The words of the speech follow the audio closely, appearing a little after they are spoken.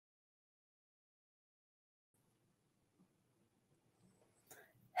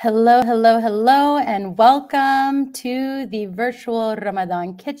Hello, hello, hello, and welcome to the Virtual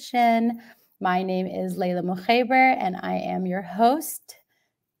Ramadan Kitchen. My name is Layla Mukhaber, and I am your host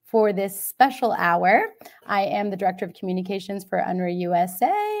for this special hour. I am the Director of Communications for UNRWA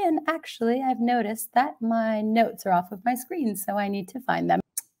USA, and actually, I've noticed that my notes are off of my screen, so I need to find them.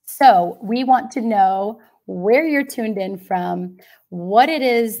 So we want to know where you're tuned in from, what it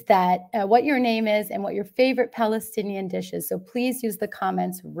is that, what your name is, and what your favorite Palestinian dish is. So please use the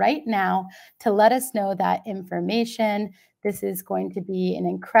comments right now to let us know that information. This is going to be an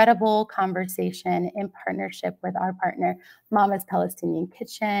incredible conversation in partnership with our partner, Mama's Palestinian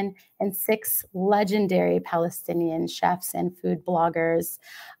Kitchen, and 6 legendary Palestinian chefs and food bloggers.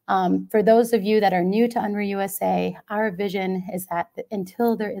 For those of you that are new to UNRWA USA, our vision is that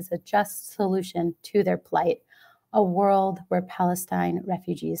until there is a just solution to their plight, a world where Palestine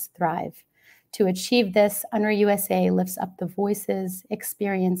refugees thrive. To achieve this, UNRWA USA lifts up the voices,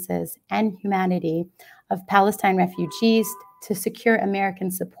 experiences, and humanity of Palestine refugees to secure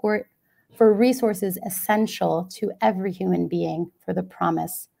American support for resources essential to every human being for the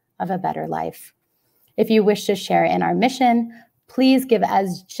promise of a better life. If you wish to share in our mission, please give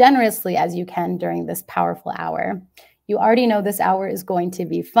as generously as you can during this powerful hour. You already know this hour is going to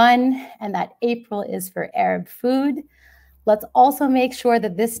be fun and that April is for Arab food. Let's also make sure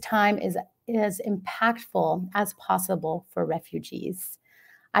that this time is as impactful as possible for refugees.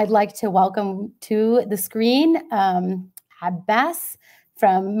 I'd like to welcome to the screen Abbas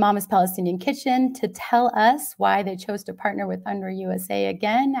from Mama's Palestinian Kitchen to tell us why they chose to partner with UNRWA USA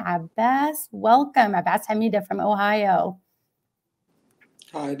again. Abbas, welcome. Abbas Hamida from Ohio.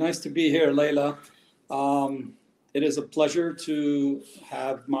 Hi, nice to be here, Layla. It is a pleasure to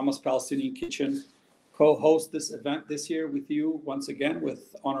have Mama's Palestinian Kitchen co-host this event this year with you once again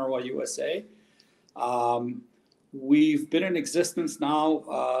with UNRWA USA. We've been in existence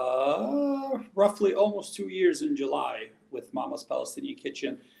now roughly almost 2 years in July with Mama's Palestinian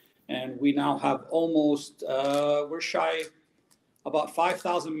Kitchen, and we now have almost, we're shy about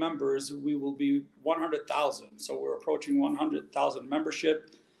 5,000 members. We will be 100,000, so we're approaching 100,000 membership.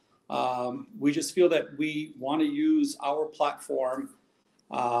 We just feel that we want to use our platform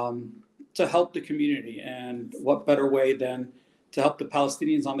to help the community, and what better way than to help the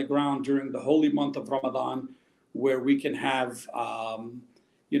Palestinians on the ground during the holy month of Ramadan, where we can have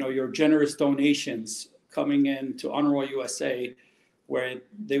your generous donations coming in to UNRWA USA, where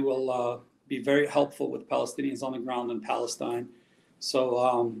they will be very helpful with Palestinians on the ground in Palestine.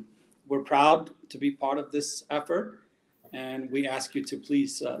 So we're proud to be part of this effort, and we ask you to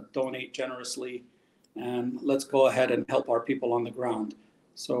please donate generously, and let's go ahead and help our people on the ground.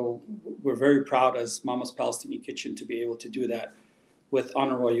 So we're very proud as Mama's Palestinian Kitchen to be able to do that with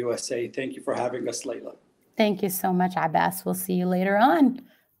UNRWA USA. Thank you for having us, Layla. Thank you so much, Abbas. We'll see you later on.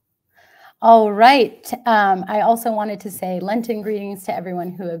 All right. I also wanted to say Lenten greetings to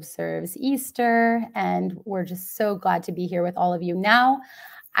everyone who observes Easter, and we're just so glad to be here with all of you. Now,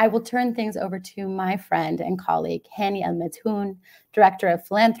 I will turn things over to my friend and colleague, Hani Al-Matoun, Director of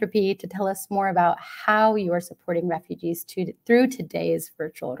Philanthropy, to tell us more about how you are supporting refugees through today's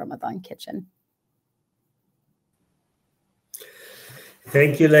Virtual Ramadan Kitchen.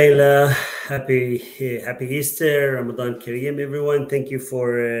 Thank you, Layla. Happy Easter, Ramadan Kareem, everyone. Thank you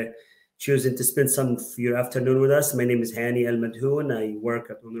for choosing to spend some of your afternoon with us. My name is Hani Al-Matoun. I work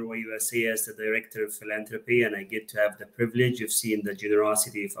at UNRWA USA as the Director of Philanthropy, and I get to have the privilege of seeing the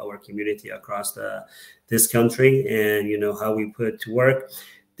generosity of our community across this country, and how we put to work.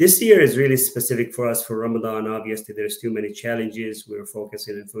 This year is really specific for us for Ramadan. Obviously, there's too many challenges. We're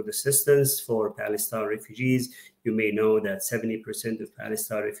focusing on food assistance for Palestine refugees. You may know that 70% of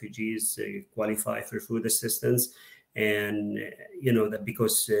Palestine refugees qualify for food assistance. And that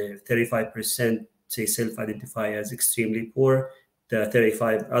because 35% say self-identify as extremely poor, the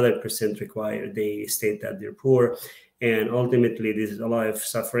 35% they state that they're poor, and ultimately this is a lot of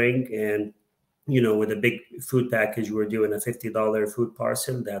suffering. And with a big food package, we're doing a $50 food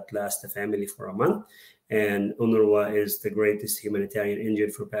parcel that lasts the family for a month. And UNRWA is the greatest humanitarian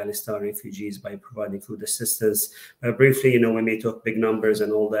engine for Palestine refugees by providing food assistance. Briefly, we may talk big numbers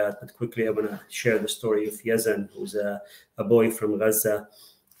and all that, but quickly I want to share the story of Yazan, who's a boy from Gaza.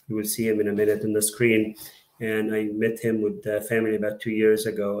 You will see him in a minute on the screen. And I met him with the family about 2 years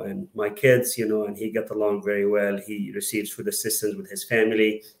ago, and my kids, and he got along very well. He receives food assistance with his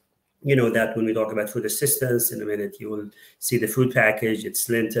family. That when we talk about food assistance, in a minute, you will see the food package. It's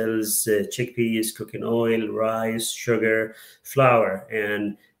lentils, chickpeas, cooking oil, rice, sugar, flour.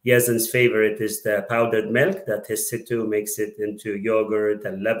 And Yazan's favorite is the powdered milk that his situ makes it into yogurt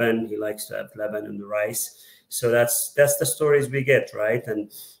and leban. He likes to have leban in the rice. So that's the stories we get, right?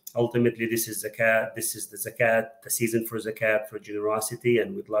 And ultimately, this is zakat. This is the zakat, the season for zakat, for generosity,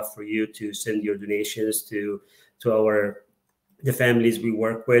 and we'd love for you to send your donations to the families we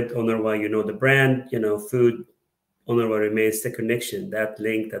work with. UNRWA, you know the brand, you know, food. UNRWA remains the connection, that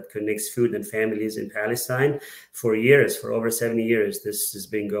link that connects food and families in Palestine for years, for over 70 years. This has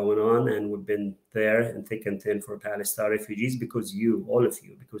been going on, and we've been there in thick and thin for Palestine refugees because you, all of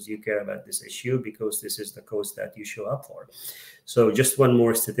you, because you care about this issue, because this is the cause that you show up for. So just one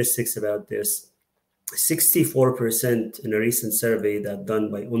more statistics about this. 64% in a recent survey that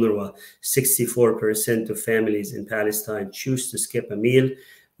done by UNRWA, 64% of families in Palestine choose to skip a meal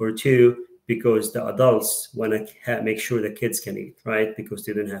or two because the adults want to make sure the kids can eat, right? Because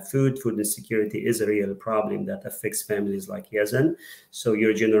they don't have food. Food insecurity is a real problem that affects families like Yazan. So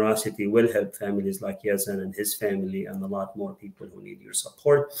your generosity will help families like Yazan and his family and a lot more people who need your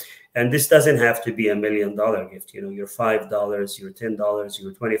support. And this doesn't have to be $1 million gift. You know, your $5, your $10,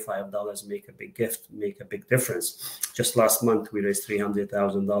 your $25 make a big gift, make a big difference. Just last month, we raised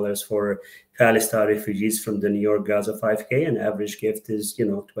 $300,000 for Palestine refugees from the New York Gaza 5K, and average gift is, you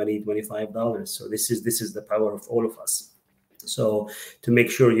know, $20, $25. So this is the power of all of us. So to make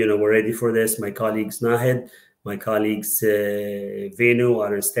sure, you know, we're ready for this, my colleagues Nahed, my colleagues Venu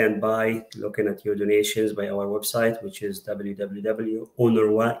are on standby, looking at your donations by our website, which is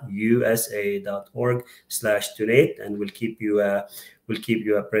www.unrwausa.org/donate, and we'll keep you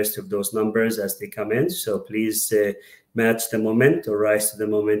abreast of those numbers as they come in. So please match the moment or rise to the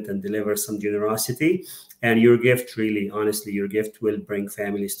moment and deliver some generosity. And your gift, really, honestly, your gift will bring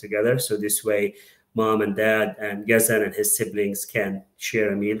families together. So this way, mom and dad and Yazan and his siblings can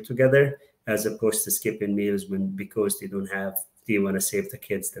share a meal together, as opposed to skipping meals because they want to save the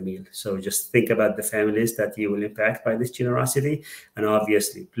kids the meal. So just think about the families that you will impact by this generosity. And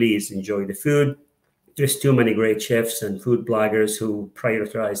obviously, please enjoy the food. There's too many great chefs and food bloggers who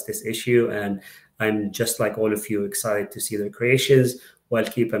prioritize this issue. And I'm just like all of you excited to see their creations, while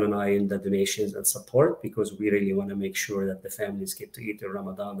keeping an eye on the donations and support, because we really want to make sure that the families get to eat in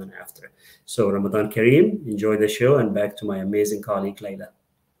Ramadan and after. So Ramadan Kareem, enjoy the show, and back to my amazing colleague, Layla.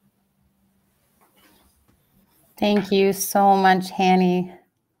 Thank you so much, Hani.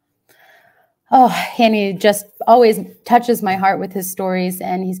 Oh, Hani just always touches my heart with his stories,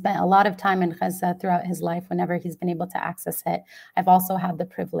 and he spent a lot of time in Gaza throughout his life whenever he's been able to access it. I've also had the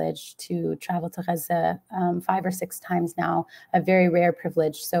privilege to travel to Gaza 5 or 6 times now, a very rare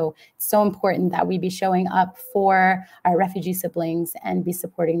privilege. So it's so important that we be showing up for our refugee siblings and be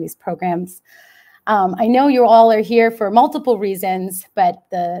supporting these programs. I know you all are here for multiple reasons, but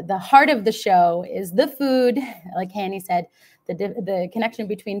the heart of the show is the food. Like Hani said, the connection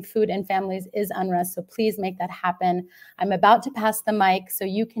between food and families is UNRWA, so please make that happen. I'm about to pass the mic so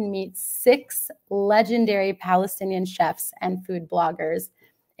you can meet 6 legendary Palestinian chefs and food bloggers.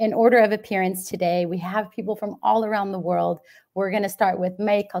 In order of appearance today, we have people from all around the world. We're going to start with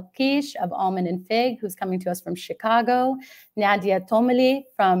Mai Kakish of Almond and Fig, who's coming to us from Chicago, Nadia Tommalieh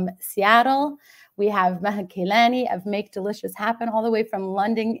from Seattle. We have Maha Kailani of Make Delicious Happen, all the way from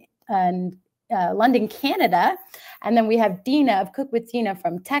London, Canada. And then we have Dina of Cook with Dina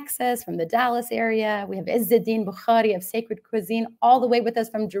from Texas, from the Dallas area. We have Izzeldin Bukhari of Sacred Cuisine, all the way with us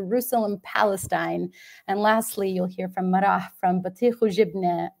from Jerusalem, Palestine. And lastly, you'll hear from Marah from Batikhou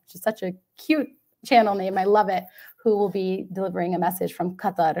Jibne, which is such a cute channel name. I love it, who will be delivering a message from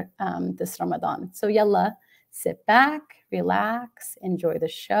Qatar this Ramadan. So yalla, sit back, relax, enjoy the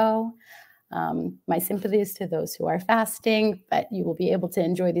show. My sympathies to those who are fasting, but you will be able to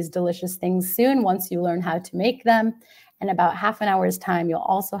enjoy these delicious things soon once you learn how to make them. In about half an hour's time, you'll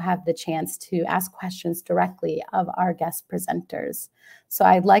also have the chance to ask questions directly of our guest presenters. So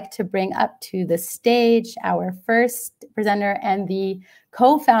I'd like to bring up to the stage our first presenter and the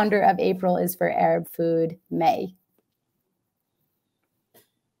co-founder of April is for Arab Food, Mai.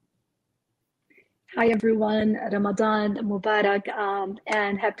 Hi, everyone. Ramadan Mubarak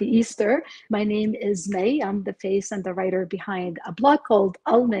and happy Easter. My name is Mai. I'm the face and the writer behind a blog called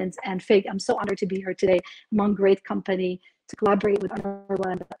Almond and Fig. I'm so honored to be here today among great company to collaborate with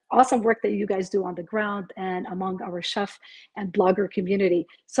UNRWA and the awesome work that you guys do on the ground and among our chef and blogger community.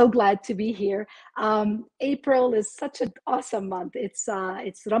 So glad to be here. April is such an awesome month. It's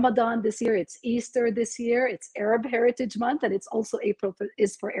Ramadan this year, it's Easter this year, it's Arab Heritage Month, and it's also April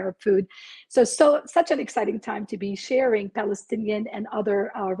is for Arab food. So such an exciting time to be sharing Palestinian and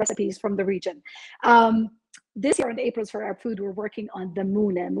other recipes from the region. This year on April's for Arab Food, we're working on the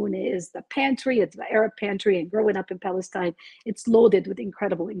Mouna. Mouna is the pantry, it's the Arab pantry, and growing up in Palestine, it's loaded with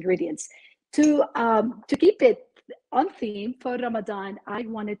incredible ingredients. To keep it on theme for Ramadan, I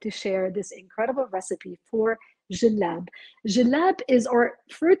wanted to share this incredible recipe for Jallab. Jallab is, or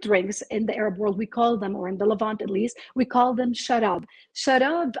fruit drinks in the Arab world, we call them, or in the Levant at least, we call them sharab.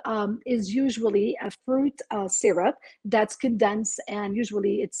 Sharab is usually a fruit syrup that's condensed, and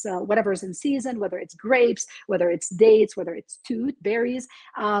usually it's whatever's in season, whether it's grapes, whether it's dates, whether it's tooth, berries,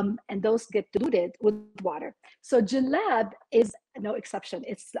 and those get diluted with water. So Jallab is no exception.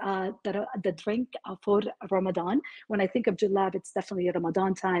 It's the drink for Ramadan. When I think of Jallab, it's definitely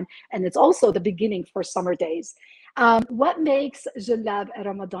Ramadan time, and it's also the beginning for summer days. What makes Jallab a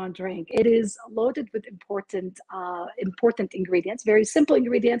Ramadan drink? It is loaded with important ingredients, very simple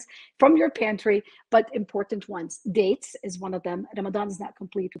ingredients from your pantry, but important ones. Dates is one of them. Ramadan is not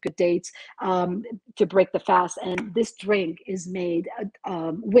complete with dates to break the fast, and this drink is made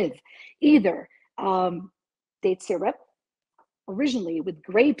with either date syrup, originally with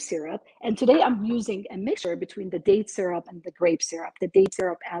grape syrup, and today I'm using a mixture between the date syrup and the grape syrup. The date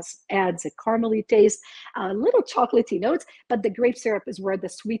syrup adds a caramely taste, a little chocolatey notes, but the grape syrup is where the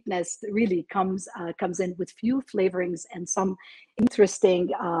sweetness really comes in with few flavorings and some interesting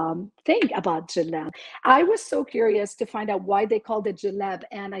thing about Jallab. I was so curious to find out why they called it Jallab,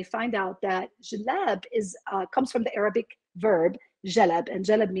 and I find out that Jallab comes from the Arabic verb Jallab, and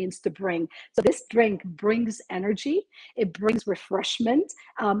Jallab means to bring. So this drink brings energy. It brings refreshment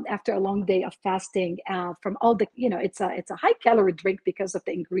after a long day of fasting from all the, it's a high calorie drink because of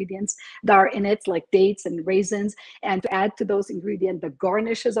the ingredients that are in it, like dates and raisins. And to add to those ingredients, the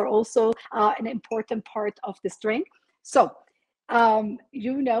garnishes are also an important part of this drink. So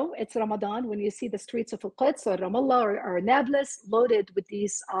it's Ramadan when you see the streets of Al-Quds or Ramallah or Nablus loaded with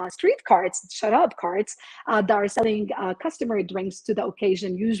these street carts, sharab carts that are selling customary drinks to the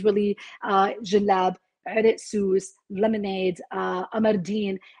occasion, usually Jallab, Arid Sous, lemonade,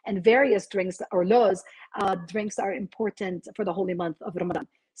 Amardin, and various drinks or laws, drinks are important for the holy month of Ramadan.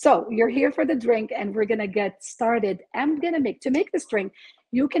 So you're here for the drink, and we're gonna get started. To make this drink,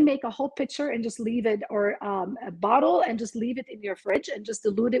 you can make a whole pitcher and just leave it, or a bottle and just leave it in your fridge and just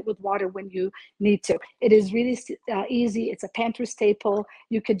dilute it with water when you need to. It is really easy. It's a pantry staple.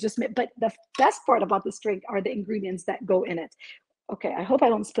 You could just make, but the best part about this drink are the ingredients that go in it. Okay, I hope I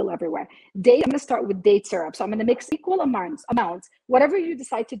don't spill everywhere. I'm gonna start with date syrup. So I'm gonna mix equal amounts. Whatever you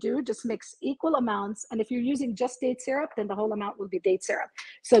decide to do, just mix equal amounts. And if you're using just date syrup, then the whole amount will be date syrup.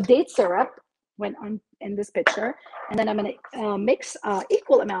 So date syrup went on in this pitcher. And then I'm gonna mix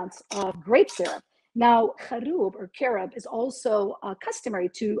equal amounts of grape syrup. Now, kharoub or carob is also customary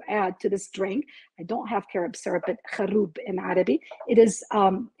to add to this drink. I don't have carob syrup, but kharoub in Arabic. It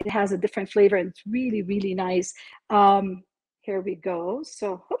has a different flavor, and it's really, really nice. Here we go.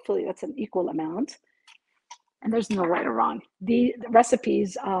 So hopefully that's an equal amount. And there's no right or wrong. The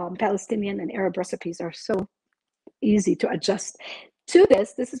recipes, Palestinian and Arab recipes, are so easy to adjust. To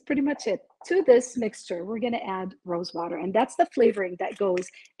this is pretty much it. To this mixture, we're going to add rose water, and that's the flavoring that goes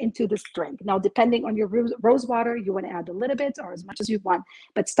into this drink. Now, depending on your rose water, you want to add a little bit or as much as you want,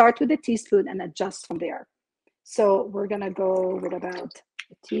 but start with a teaspoon and adjust from there. So we're going to go with about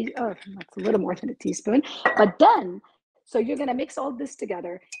that's a little more than a teaspoon, but then, so you're going to mix all this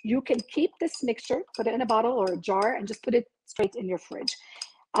together. You can keep this mixture, put it in a bottle or a jar, and just put it straight in your fridge.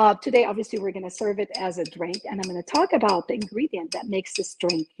 Today, obviously, we're going to serve it as a drink, and I'm going to talk about the ingredient that makes this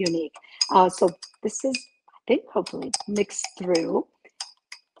drink unique. So this is, I think, hopefully mixed through.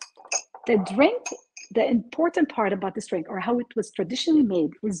 The drink, the important part about this drink, or how it was traditionally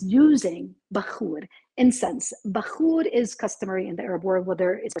made, was using bakhur, incense. Bakhur is customary in the Arab world,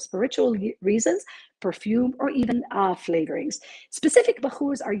 whether it's for spiritual reasons, perfume, or even flavorings. Specific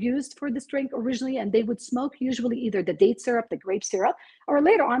bakhurs are used for this drink originally, and they would smoke usually either the date syrup, the grape syrup, or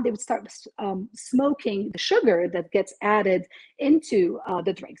later on they would start smoking the sugar that gets added into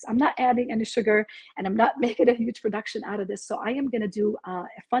the drinks. I'm not adding any sugar, and I'm not making a huge production out of this, so I am going to do a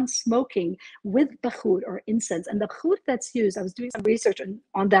fun smoking with bakhur or incense. And the bakhur that's used, I was doing some research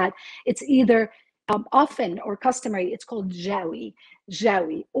on that. It's either often or customary, it's called jawi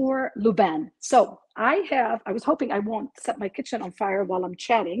or luban. So I was hoping I won't set my kitchen on fire while I'm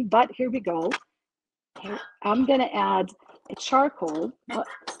chatting, but here we go. Okay, I'm gonna add a charcoal. Oh,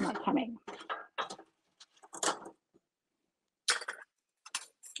 it's not coming.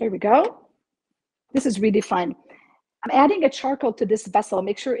 Here we go. This is really fun. I'm adding a charcoal to this vessel.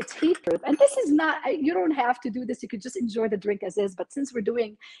 Make sure it's heat proof. And this is not, you don't have to do this. You could just enjoy the drink as is. But since we're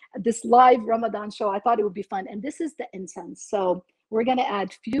doing this live Ramadan show, I thought it would be fun. And this is the incense. So we're going to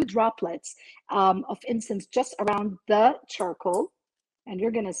add few droplets of incense just around the charcoal. And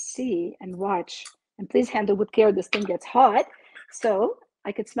you're going to see and watch. And please handle with care. This thing gets hot. So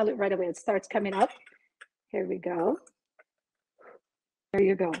I could smell it right away. It starts coming up. Here we go. There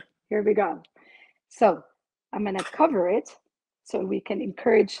you go. Here we go. So I'm going to cover it so we can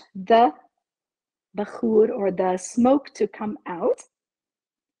encourage the bakhur or the smoke to come out.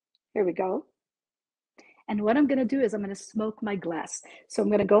 Here we go. And what I'm going to do is I'm going to smoke my glass. So I'm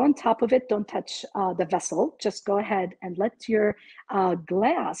going to go on top of it. Don't touch the vessel. Just go ahead and let your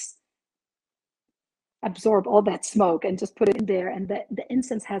glass absorb all that smoke and just put it in there. And the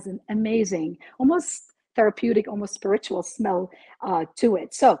incense has an amazing, almost therapeutic, almost spiritual smell to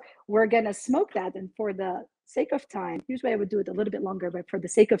it. So we're going to smoke that. And for the sake of time, usually I would do it a little bit longer, but for the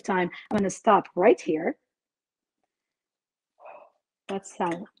sake of time, I'm going to stop right here. That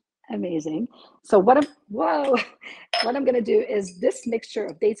sounds amazing. So what I'm going to do is this mixture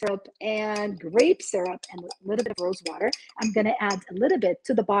of date syrup and grape syrup and a little bit of rose water. I'm going to add a little bit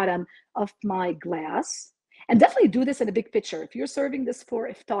to the bottom of my glass, and definitely do this in a big pitcher. If you're serving this for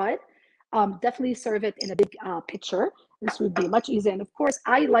iftar, definitely serve it in a big pitcher. This would be much easier. And of course,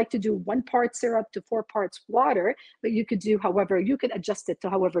 I like to do 1 part syrup to 4 parts water, but you could do however, you could adjust it to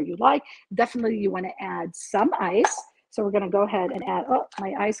however you like. Definitely you want to add some ice. So we're going to go ahead and add, oh,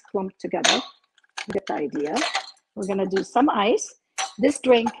 my ice clumped together. You get the idea. We're going to do some ice. This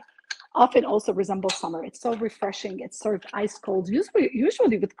drink often also resembles summer. It's so refreshing. It's served ice cold,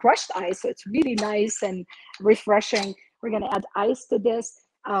 usually with crushed ice. So it's really nice and refreshing. We're going to add ice to this.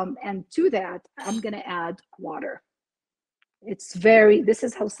 And to that, I'm going to add water. This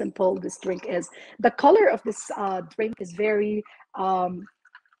is how simple this drink is. The color of this drink is very,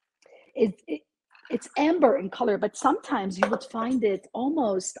 it's amber in color, but sometimes you would find it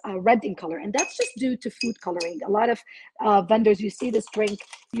almost red in color. And that's just due to food coloring. A lot of vendors, you see this drink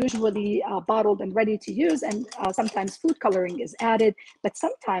usually bottled and ready to use. And sometimes food coloring is added, but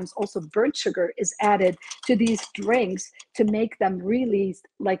sometimes also burnt sugar is added to these drinks to make them really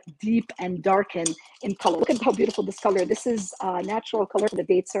like deep and darken in color. Look at how beautiful this color. This is natural color for the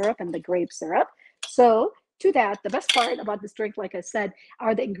date syrup and the grape syrup. So to that, the best part about this drink, like I said,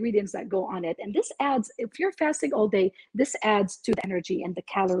 are the ingredients that go on it. And this adds, if you're fasting all day, this adds to the energy and the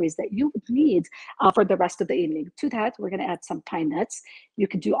calories that you would need for the rest of the evening. To that, we're going to add some pine nuts. You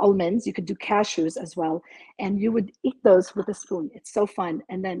could do almonds, you could do cashews as well. And you would eat those with a spoon. It's so fun.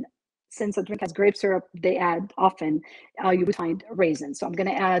 And then since the drink has grape syrup, they add often, you would find raisins. So I'm going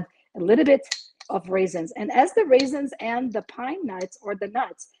to add a little bit of raisins. And as the raisins and the pine nuts or the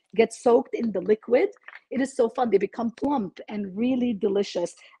nuts get soaked in the liquid, it is so fun. They become plump and really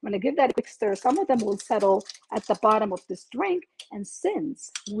delicious. I'm going to give that a quick stir. Some of them will settle at the bottom of this drink. And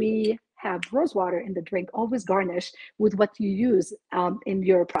since we have rose water in the drink, always garnish with what you use in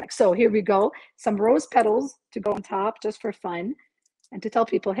your product. So here we go. Some rose petals to go on top just for fun and to tell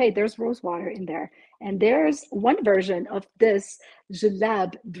people, hey, there's rose water in there. And there's one version of this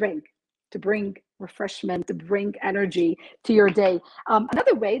Jallab drink to bring refreshment, to bring energy to your day.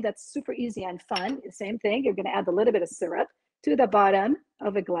 Another way that's super easy and fun, same thing, you're going to add a little bit of syrup to the bottom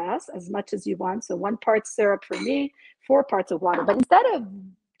of a glass, as much as you want. So 1 part syrup for me, 4 parts of water. But instead of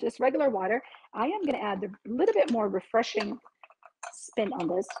just regular water, I am going to add a little bit more refreshing spin on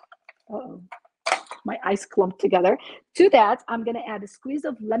this. Uh-oh. My ice clumped together. To that, I'm going to add a squeeze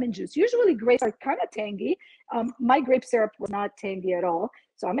of lemon juice. Usually grapes are kind of tangy. My grape syrup was not tangy at all.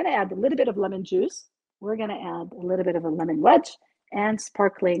 So I'm going to add a little bit of lemon juice. We're going to add a little bit of a lemon wedge and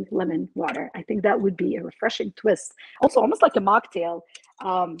sparkling lemon water. I think that would be a refreshing twist. Also, almost like a mocktail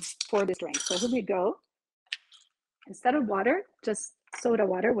for this drink. So here we go. Instead of water, just soda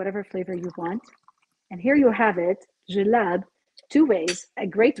water, whatever flavor you want. And here you have it, Jallab. 2 ways, a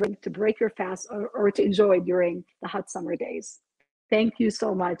great drink to break your fast or to enjoy during the hot summer days. Thank you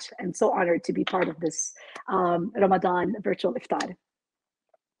so much, and so honored to be part of this Ramadan virtual iftar.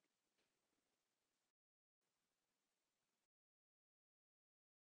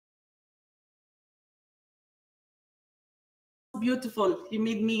 Beautiful. You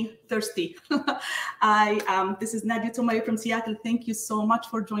made me thirsty. This is Nadia Tommalieh from Seattle. Thank you so much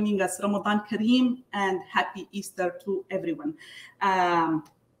for joining us. Ramadan Kareem and happy Easter to everyone. I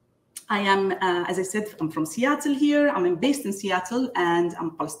am, as I said, I'm from Seattle here. I'm based in Seattle and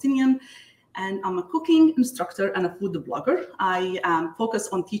I'm Palestinian. And I'm a cooking instructor and a food blogger. I focus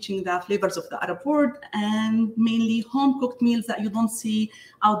on teaching the flavors of the Arab world and mainly home-cooked meals that you don't see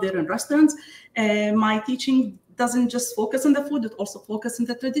out there in restaurants. My teaching doesn't just focus on the food, it also focuses on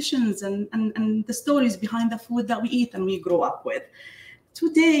the traditions and the stories behind the food that we eat and we grow up with.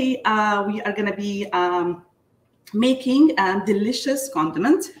 Today, we are going to be making a delicious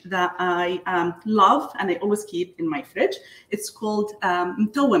condiment that I love and I always keep in my fridge. It's called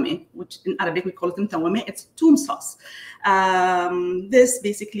mtawame, which in Arabic we call it mtawame. It's toom sauce. This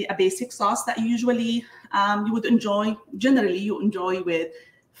basically a basic sauce that you usually you would enjoy, generally you enjoy with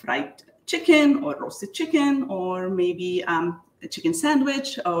fried chicken or roasted chicken, or maybe a chicken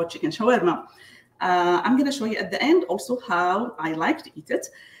sandwich or chicken shawarma. I'm going to show you at the end also how I like to eat it.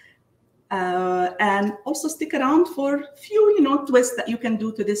 And also stick around for a few, twists that you can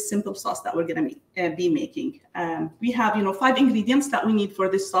do to this simple sauce that we're going to be making. We have, 5 ingredients that we need for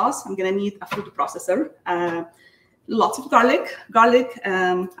this sauce. I'm going to need a food processor, lots of garlic.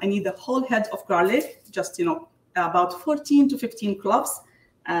 I need the whole head of garlic, just, about 14 to 15 cloves,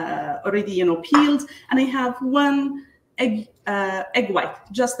 already, peeled. And I have 1 egg white,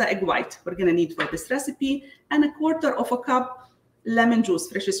 just the egg white we're going to need for this recipe, and 1/4 cup lemon juice,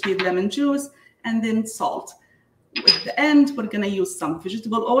 fresh squeezed lemon juice, and then salt. At the end, we're going to use some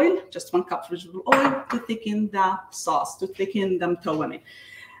vegetable oil, just 1 cup vegetable oil to thicken the sauce, to thicken the mtawame.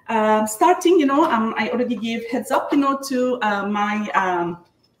 Starting, I already gave heads up, to my,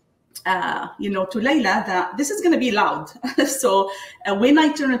 to Layla, that this is going to be loud. So when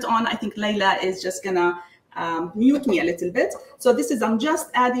I turn it on, I think Layla is just going to mute me a little bit. So this is, I'm just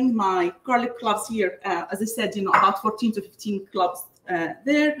adding my garlic cloves here. As I said, about 14 to 15 cloves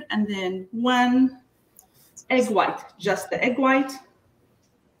there. And then 1 egg white, just the egg white.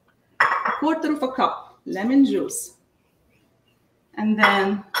 1/4 cup lemon juice. And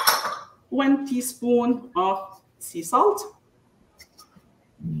then 1 teaspoon of sea salt.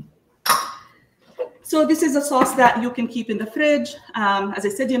 So this is a sauce that you can keep in the fridge. As I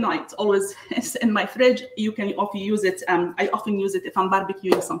said, it's always in my fridge. You can often use it. I often use it if I'm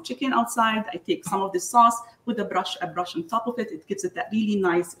barbecuing some chicken outside. I take some of the sauce with a brush on top of it. It gives it that really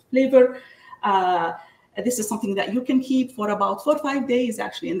nice flavor. This is something that you can keep for about 4 or 5 days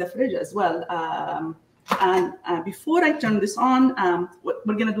actually in the fridge as well. And before I turn this on,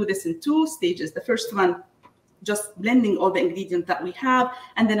 we're going to do this in 2 stages. The first one, just blending all the ingredients that we have,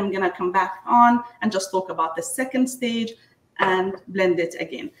 and then I'm going to come back on and just talk about the second stage and blend it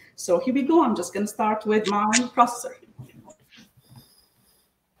again. So here we go. I'm just going to start with my processor.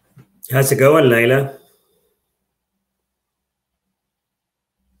 How's it going, Layla?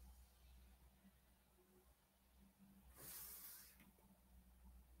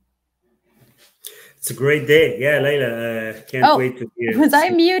 It's a great day. Yeah, Layla, can't wait to hear. Was I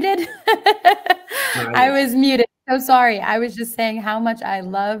muted? I was muted. So sorry. I was just saying how much I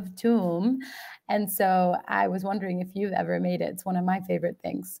love toum. And so I was wondering if you've ever made it. It's one of my favorite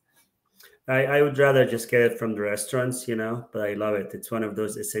things. I would rather just get it from the restaurants, but I love it. It's one of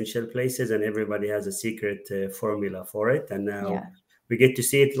those essential places, and everybody has a secret formula for it. And now we get to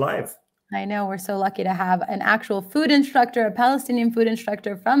see it live. I know, we're so lucky to have an actual food instructor, a Palestinian food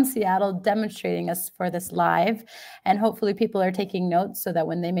instructor from Seattle demonstrating us for this live. And hopefully people are taking notes so that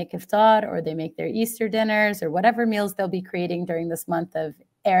when they make iftar or they make their Easter dinners or whatever meals they'll be creating during this month of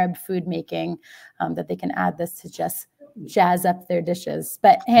Arab food making, that they can add this to just jazz up their dishes.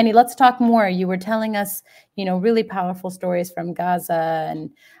 But Hani, let's talk more. You were telling us, really powerful stories from Gaza, and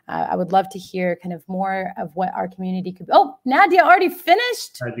I would love to hear kind of more of what our community could be. Oh, Nadia already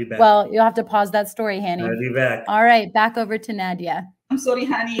finished? I'll be back. Well, you'll have to pause that story, Hani. I'll be back. All right, back over to Nadia. I'm sorry,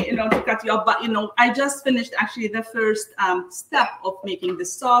 Hani, to cut you off, but I just finished actually the first step of making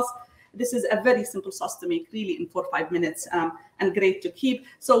this sauce. This is a very simple sauce to make, really in 4 or 5 minutes, and great to keep.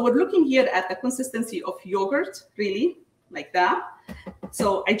 So we're looking here at the consistency of yogurt, really, like that.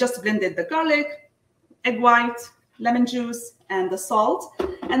 So I just blended the garlic, egg white, lemon juice, and the salt.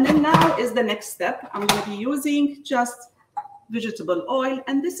 And then now is the next step. I'm going to be using just vegetable oil.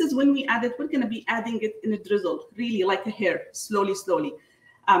 And this is when we add it, we're going to be adding it in a drizzle, really like a hair, slowly, slowly.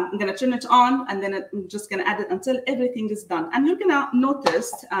 I'm going to turn it on, and then I'm just going to add it until everything is done. And you're going to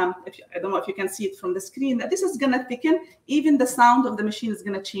notice, I don't know if you can see it from the screen, that this is going to thicken. Even the sound of the machine is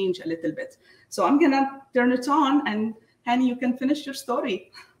going to change a little bit. So I'm going to turn it on, and Hani, you can finish your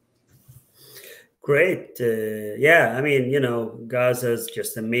story. Great. Yeah, I mean, Gaza is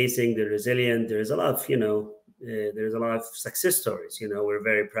just amazing. They're resilient. There's a lot of, there's a lot of success stories. We're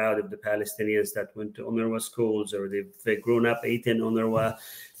very proud of the Palestinians that went to UNRWA schools, or they've grown up eating UNRWA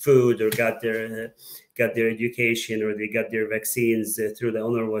food, or got their education, or they got their vaccines through the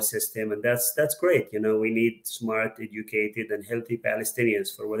UNRWA system. And that's great. We need smart, educated, and healthy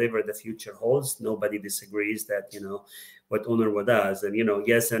Palestinians for whatever the future holds. Nobody disagrees that, what UNRWA does. And,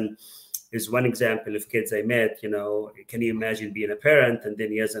 Yazan is one example of kids I met. Can you imagine being a parent, and then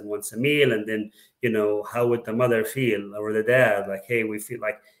Yazan wants a meal, and then, how would the mother feel, or the dad? Like, hey, we feel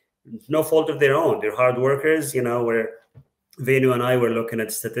like no fault of their own. They're hard workers, where Venu and I were looking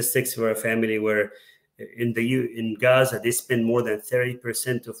at statistics for a family where in Gaza, they spend more than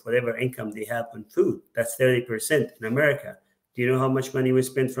 30% of whatever income they have on food. That's 30% in America. Do you know how much money we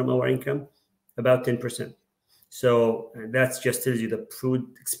spend from our income? about 10%. So that just tells you the food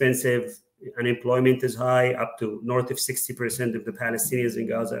expensive, unemployment is high, up to north of 60% of the Palestinians in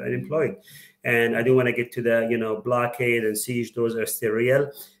Gaza are unemployed. And I don't want to get to the blockade and siege; those are still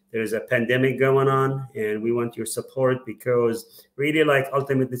real. There's a pandemic going on, and we want your support because really,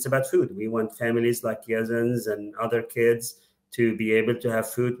 ultimately, it's about food. We want families like Yazans and other kids to be able to have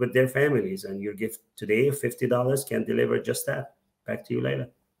food with their families. And your gift today of $50 can deliver just that. Back to you, Layla.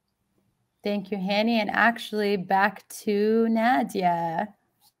 Thank you, Hani. And actually, back to Nadia.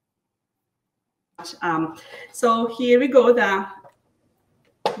 So here we go.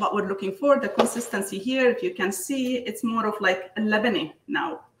 What we're looking for, the consistency here, if you can see, it's more of like a Lebanese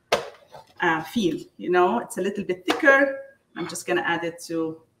now feel. It's a little bit thicker. I'm just going to add it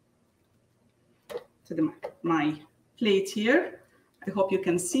to my plate here. I hope you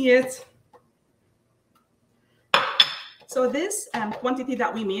can see it. So this quantity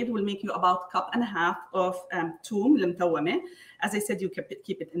that we made will make you about 1.5 cups of toum المتومة. As I said, you can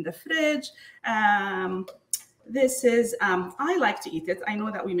keep it in the fridge. This is, I like to eat it. I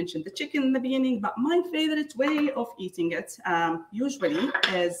know that we mentioned the chicken in the beginning, but my favorite way of eating it usually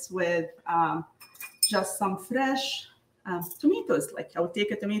is with just some fresh tomatoes. Like I would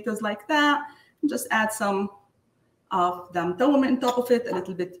take a tomatoes like that and just add some of the mtawama on top of it, a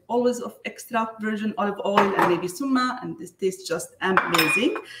little bit always of extra virgin olive oil and maybe summa, and this tastes just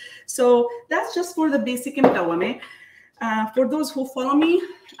amazing. So that's just for the basic mtawama. For those who follow me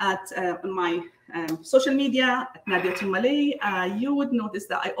at on my social media at Nadia Tommalieh, you would notice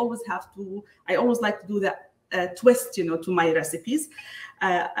that I always like to do that twist, to my recipes.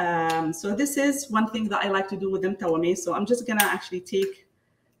 So this is one thing that I like to do with mtawama. So I'm just gonna actually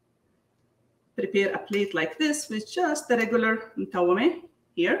prepare a plate like this with just the regular mtawama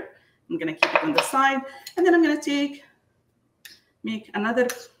here. I'm gonna keep it on the side, and then I'm gonna make another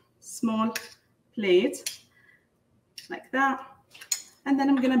small plate like that, and then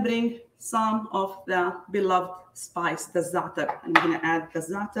I'm gonna bring some of the beloved spice, the za'atar. I'm gonna add the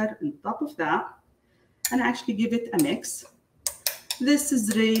za'atar on top of that, and actually give it a mix. This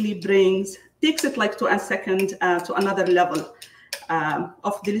is really takes it like to a second, to another level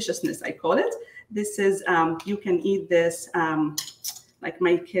of deliciousness, I call it. This is, you can eat this, like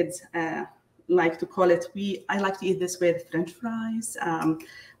my kids like to call it. I like to eat this with French fries,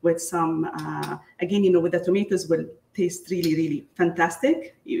 with some, again, with the tomatoes will taste really, really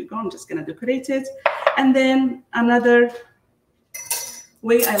fantastic. Here you go, I'm just gonna decorate it. And then another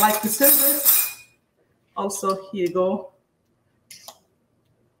way I like to serve it, also, here you go,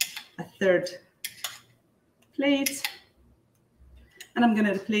 a third plate. And I'm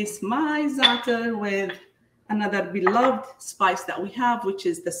gonna replace my za'atar with another beloved spice that we have, which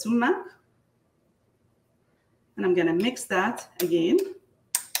is the sumac. And I'm gonna mix that again,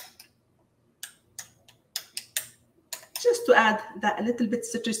 just to add that a little bit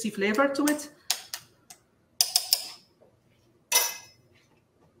citrusy flavor to it.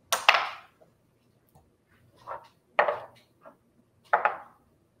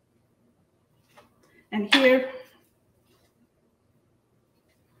 And here,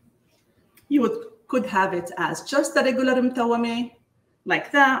 you could have it as just a regular mtawama,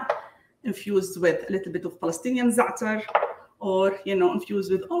 like that, infused with a little bit of Palestinian za'atar, or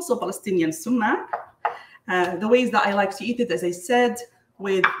infused with also Palestinian sumac. The ways that I like to eat it, as I said,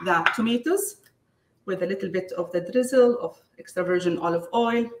 with the tomatoes, with a little bit of the drizzle of extra virgin olive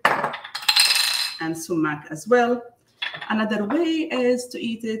oil and sumac as well. Another way is to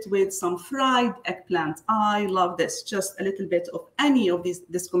eat it with some fried eggplant. I love this, just a little bit of any of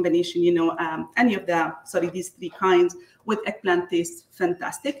this combination, any of these three kinds with eggplant tastes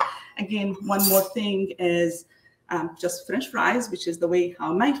fantastic. Again, one more thing is just French fries, which is the way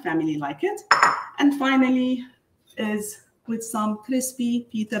how my family like it. And finally is with some crispy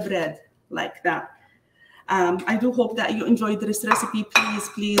pita bread like that. I do hope that you enjoyed this recipe. Please,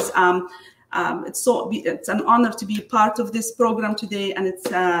 it's an honor to be part of this program today, and it's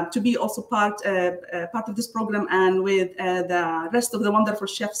to be also part of this program and with the rest of the wonderful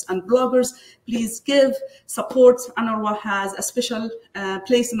chefs and bloggers. Please give support. UNRWA has a special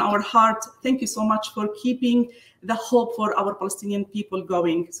place in our heart. Thank you so much for keeping the hope for our Palestinian people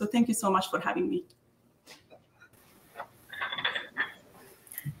going. So thank you so much for having me.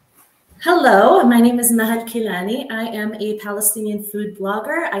 Hello, my name is Maha Kailani. I am a Palestinian food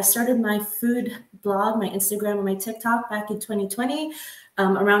blogger. I started my food blog, my Instagram and my TikTok back in 2020,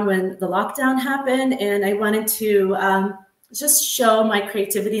 around when the lockdown happened. And I wanted to just show my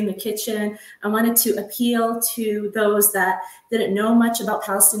creativity in the kitchen. I wanted to appeal to those that didn't know much about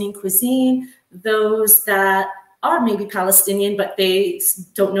Palestinian cuisine, those that are maybe Palestinian, but they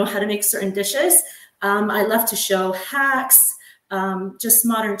don't know how to make certain dishes. I love to show hacks, just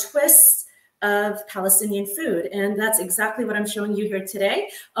modern twists of Palestinian food. And that's exactly what I'm showing you here today.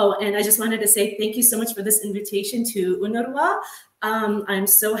 Oh, and I just wanted to say thank you so much for this invitation to UNRWA. I'm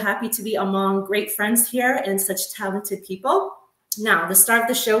so happy to be among great friends here and such talented people. Now, the star of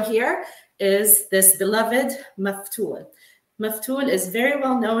the show here is this beloved Maftoul. Maftoul is very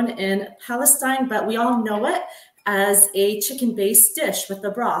well known in Palestine, but we all know it as a chicken-based dish with the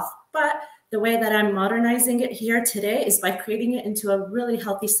broth. But the way that I'm modernizing it here today is by creating it into a really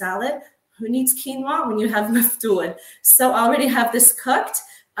healthy salad. Who needs quinoa when you have maftoul? So I already have this cooked.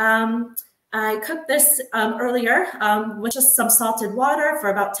 I cooked this earlier with just some salted water for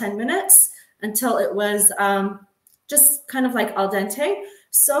about 10 minutes until it was just kind of like al dente.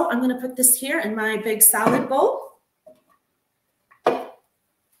 So I'm going to put this here in my big salad bowl.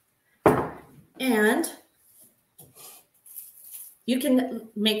 And you can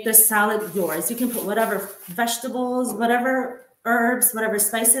make this salad yours. You can put whatever vegetables, whatever herbs, whatever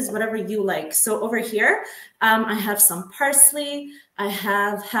spices, whatever you like. So over here, I have some parsley, I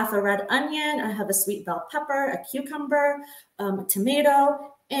have half a red onion, I have a sweet bell pepper, a cucumber, a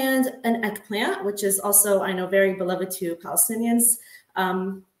tomato, and an eggplant, which is also, I know, very beloved to Palestinians.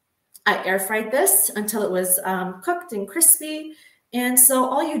 I air fried this until it was cooked and crispy. And so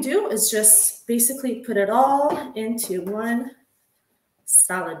all you do is just basically put it all into one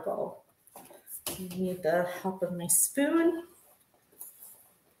salad bowl. I need the help of my spoon.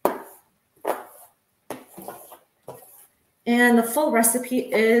 And the full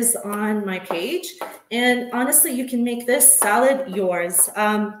recipe is on my page. And honestly, you can make this salad yours.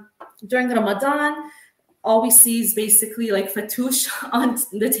 During Ramadan, all we see is basically like fattoush on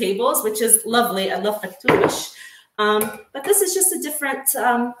the tables, which is lovely. I love fattoush. But this is just a different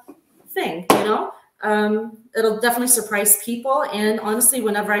thing, you know? It'll definitely surprise people. And honestly,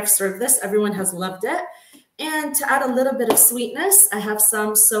 whenever I've served this, everyone has loved it. And to add a little bit of sweetness, I have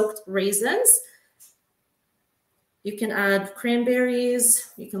some soaked raisins. You can add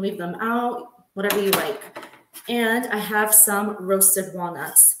cranberries, you can leave them out, whatever you like. And I have some roasted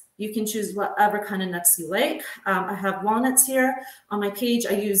walnuts. You can choose whatever kind of nuts you like. I have walnuts here. On my page,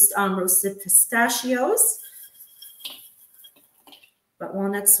 I used roasted pistachios. But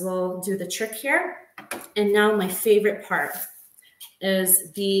walnuts will do the trick here. And now my favorite part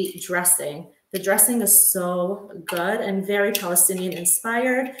is the dressing. The dressing is so good and very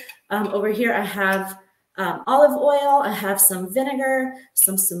Palestinian-inspired. Over here, I have olive oil, I have some vinegar,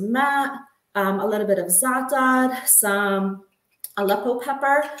 some sumat, a little bit of za'atar, some Aleppo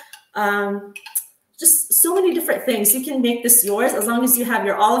pepper, just so many different things. You can make this yours as long as you have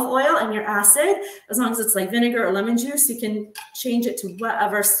your olive oil and your acid. As long as it's like vinegar or lemon juice, you can change it to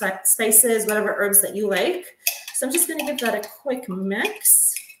whatever spices, whatever herbs that you like. So I'm just going to give that a quick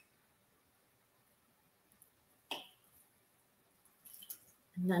mix.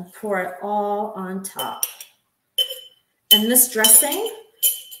 And then pour it all on top. And this dressing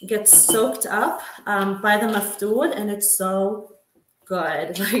gets soaked up by the maftoul, and it's so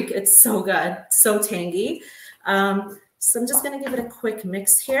good. Like, it's so good, so tangy. So I'm just going to give it a quick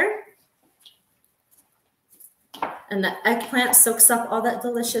mix here. And the eggplant soaks up all that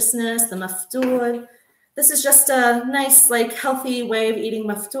deliciousness, the maftoul. This is just a nice, like, healthy way of eating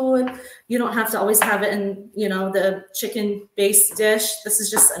maftoul. You don't have to always have it in, you know, the chicken-based dish. This is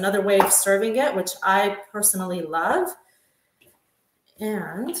just another way of serving it, which I personally love.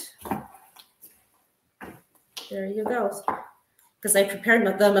 And there you go. Because I prepared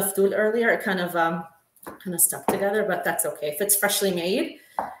the maftoul earlier, it kind of stuck together, but that's okay. If it's freshly made,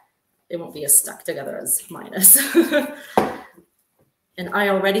 it won't be as stuck together as mine is. And I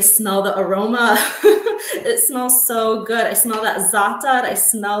already smell the aroma. It smells so good. I smell that za'atar, I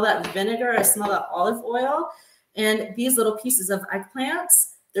smell that vinegar, I smell that olive oil. And these little pieces of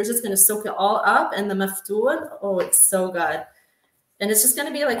eggplants, they're just going to soak it all up. And the maftoul, oh, it's so good. And it's just going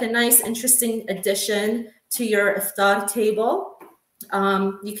to be like a nice, interesting addition to your iftar table.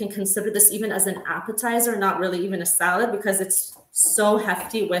 You can consider this even as an appetizer, not really even a salad, because it's so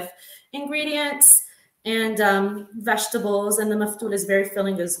hefty with ingredients and vegetables, and the maftoul is very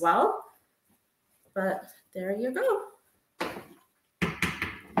filling as well. But there you go.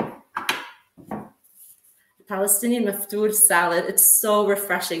 Palestinian maftoul salad. It's so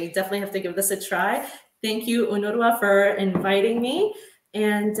refreshing. You definitely have to give this a try. Thank you, UNRWA, for inviting me.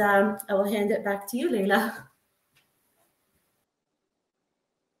 And I will hand it back to you, Leila.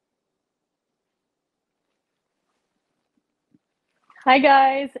 Hi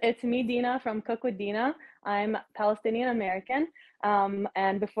guys, it's me, Dina from Cook with Dina. I'm Palestinian American.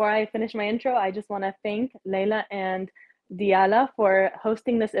 And before I finish my intro, I just want to thank Layla and Diyyeh for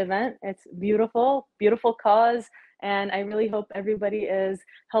hosting this event. It's beautiful, beautiful cause. And I really hope everybody is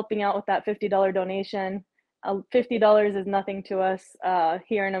helping out with that $50 donation. $50 is nothing to us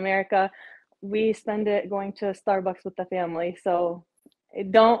here in America. We spend it going to Starbucks with the family. So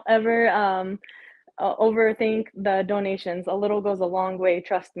don't ever overthink the donations. A little goes a long way,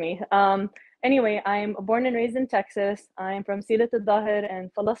 trust me. Anyway, I'm born and raised in Texas. I'm from Sidat al-Dahir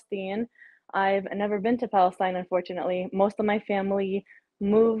and Palestine. I've never been to Palestine, unfortunately. Most of my family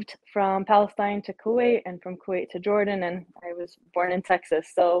moved from Palestine to Kuwait and from Kuwait to Jordan, and I was born in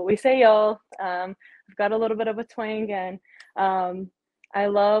Texas. So we say y'all. I've got a little bit of a twang, and I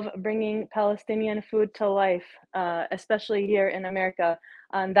love bringing Palestinian food to life, especially here in America.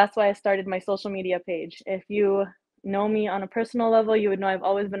 That's why I started my social media page. If you know me on a personal level, you would know I've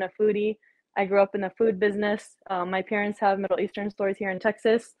always been a foodie. I grew up in the food business. My parents have Middle Eastern stores here in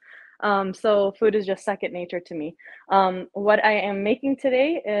Texas. So food is just second nature to me. What I am making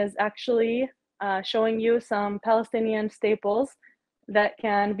today is actually showing you some Palestinian staples that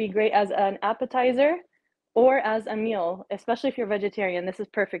can be great as an appetizer or as a meal, especially if you're vegetarian. This is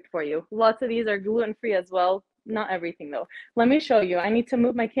perfect for you. Lots of these are gluten-free as well. Not everything though. Let me show you. I need to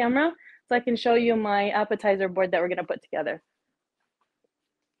move my camera so I can show you my appetizer board that we're gonna put together.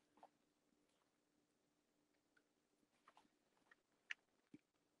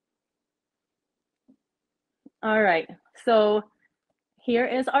 All right, so here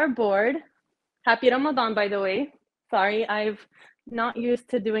is our board. Happy Ramadan, by the way. Sorry, I've not used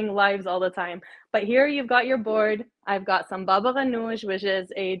to doing lives all the time, but here you've got your board. I've got some baba ghanoush, which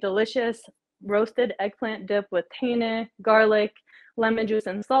is a delicious roasted eggplant dip with tahini, garlic, lemon juice,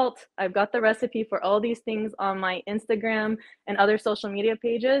 and salt. I've got the recipe for all these things on my Instagram and other social media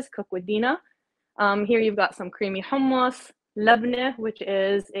pages, Cook with Dina. Here you've got some creamy hummus, labneh, which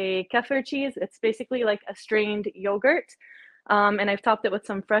is a kefir cheese. It's basically like a strained yogurt. And I've topped it with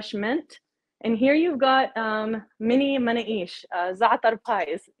some fresh mint. And here you've got mini manaish, za'atar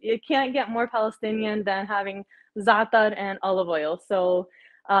pies. You can't get more Palestinian than having za'atar and olive oil. So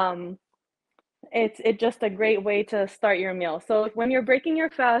it's just a great way to start your meal. So when you're breaking your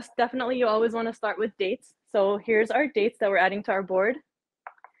fast, definitely you always want to start with dates. So here's our dates that we're adding to our board.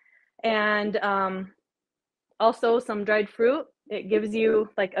 And also some dried fruit. It gives you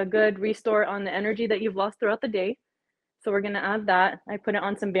like a good restore on the energy that you've lost throughout the day. So we're gonna add that. I put it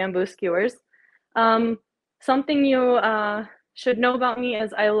on some bamboo skewers. Something you should know about me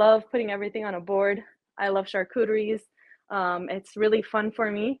is I love putting everything on a board. I love charcuteries. It's really fun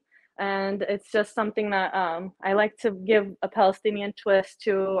for me. And it's just something that I like to give a Palestinian twist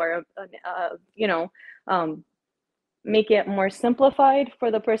to, or, you know, make it more simplified for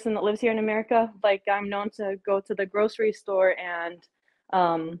the person that lives here in America. Like I'm known to go to the grocery store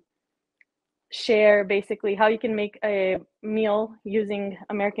and share basically how you can make a meal using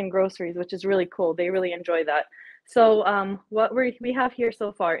American groceries, which is really cool. They really enjoy that. So what we have here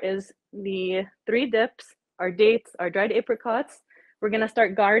so far is the 3 dips, our dates, our dried apricots. We're gonna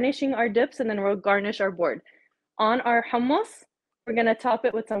start garnishing our dips and then we'll garnish our board. On our hummus, we're gonna top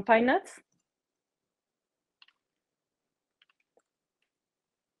it with some pine nuts.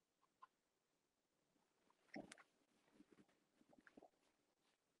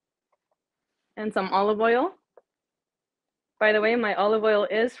 And some olive oil. By the way, my olive oil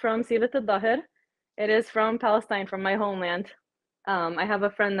is from Sidat al-Dahir. It is from Palestine, from my homeland. I have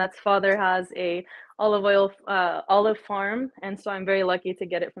a friend that's father has a olive farm, and so I'm very lucky to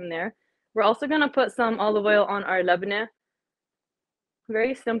get it from there. We're also gonna put some olive oil on our labneh.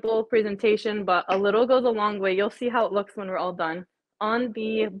 Very simple presentation, but a little goes a long way. You'll see how it looks when we're all done. On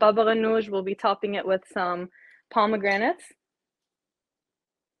the baba ghanoush, we'll be topping it with some pomegranates.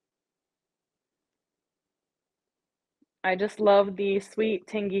 I just love the sweet,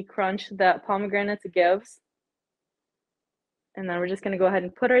 tangy crunch that pomegranates gives. And then we're just gonna go ahead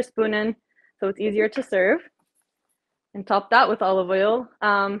and put our spoon in so it's easier to serve and top that with olive oil.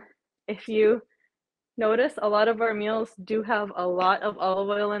 If you notice, a lot of our meals do have a lot of olive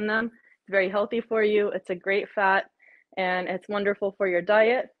oil in them. It's very healthy for you. It's a great fat and it's wonderful for your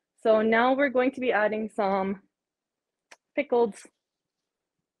diet. So now we're going to be adding some pickles.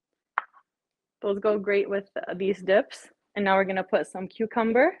 Those go great with these dips. And now we're gonna put some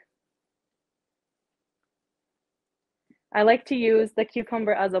cucumber. I like to use the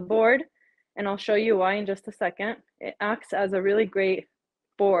cucumber as a board, and I'll show you why in just a second. It acts as a really great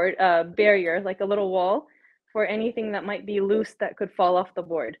board, barrier, like a little wall for anything that might be loose that could fall off the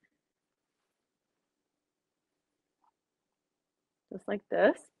board. just like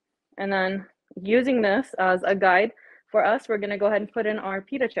this. And then using this as a guide for us, we're gonna go ahead and put in our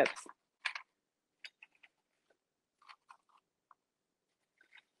pita chips.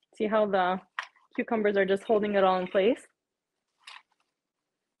 See how the cucumbers are just holding it all in place?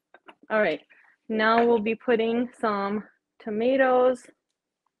 All right, now we'll be putting some tomatoes.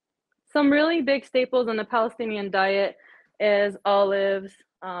 Some really big staples in the Palestinian diet is olives,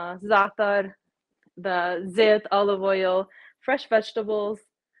 za'atar, the zit, olive oil, fresh vegetables.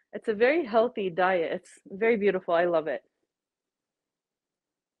 It's a very healthy diet. It's very beautiful. I love it.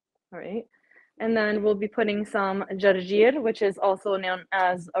 All right. And then we'll be putting some jarjir, which is also known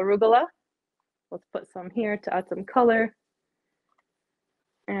as arugula. Let's put some here to add some color.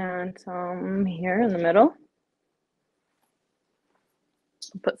 And some here in the middle.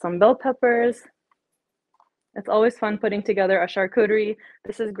 Put some bell peppers. It's always fun putting together a charcuterie.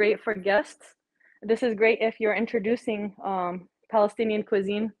 This is great for guests. This is great if you're introducing Palestinian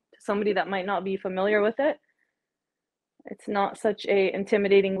cuisine to somebody that might not be familiar with it. It's not such an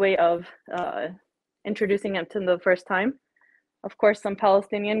intimidating way of introducing it to them the first time. Of course, some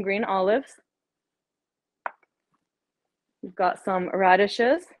Palestinian green olives. We've got some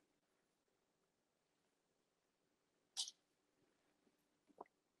radishes.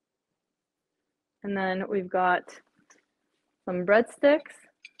 And then we've got some breadsticks.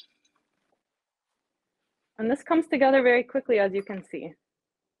 And this comes together very quickly, as you can see.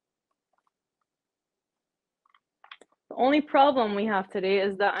 The only problem we have today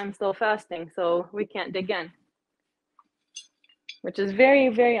is that I'm still fasting, so we can't dig in, which is very,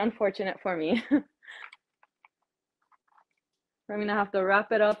 very unfortunate for me. I'm gonna have to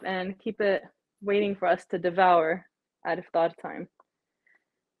wrap it up and keep it waiting for us to devour at iftar time.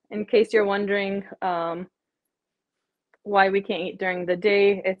 In case you're wondering why we can't eat during the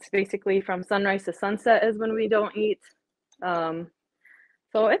day, it's basically from sunrise to sunset is when we don't eat.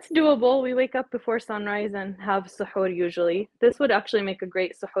 So it's doable. We wake up before sunrise and have suhoor usually. This would actually make a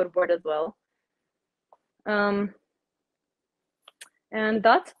great suhoor board as well. And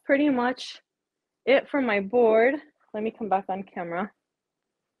that's pretty much it for my board. Let me come back on camera.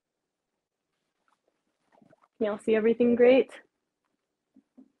 Can y'all see everything great?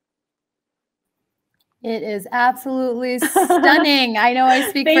 It is absolutely stunning. I know I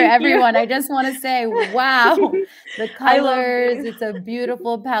speak for everyone. I just want to say, wow, the colors. It's a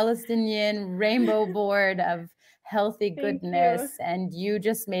beautiful Palestinian rainbow board of healthy goodness. And you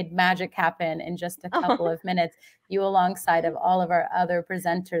just made magic happen in just a couple of minutes. You alongside of all of our other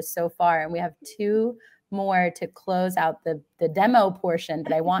presenters so far. And we have 2 more to close out the demo portion,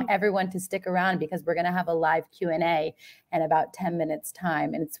 but I want everyone to stick around because we're going to have a live Q&A in about 10 minutes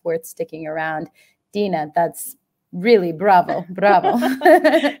time, and it's worth sticking around. Dina, that's really bravo.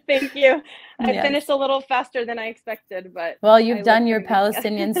 Thank you. I finished a little faster than I expected, but well, you've done your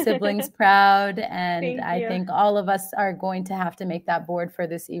Palestinian siblings proud, and I think all of us are going to have to make that board for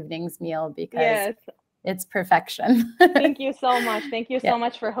this evening's meal because it's perfection. Thank you so much. Thank you so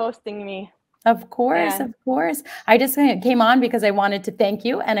much for hosting me. Of course, of course. I just came on because I wanted to thank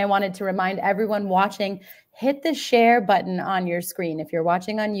you, and I wanted to remind everyone watching, hit the share button on your screen. If you're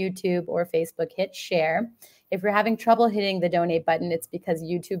watching on YouTube or Facebook, hit share. If you're having trouble hitting the donate button, it's because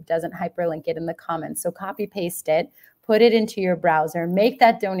YouTube doesn't hyperlink it in the comments. So copy paste it, put it into your browser, make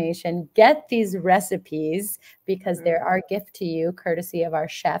that donation, get these recipes because they're our gift to you, courtesy of our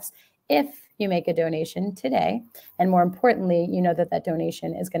chefs. If you make a donation today, and more importantly, you know that that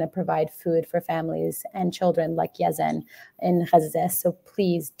donation is going to provide food for families and children like Yazan in Gaza. So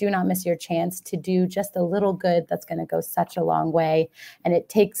please do not miss your chance to do just a little good. That's going to go such a long way. And it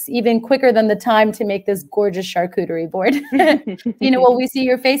takes even quicker than the time to make this gorgeous charcuterie board. Will we see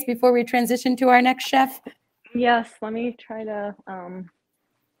your face before we transition to our next chef? Yes, let me try to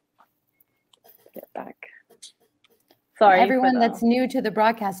get back. Sorry, everyone that's new to the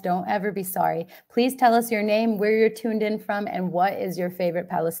broadcast, don't ever be sorry. Please tell us your name, where you're tuned in from, and what is your favorite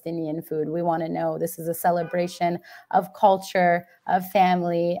Palestinian food. We want to know. This is a celebration of culture, of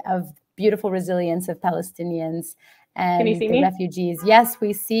family, of beautiful resilience of Palestinians and the refugees. Yes,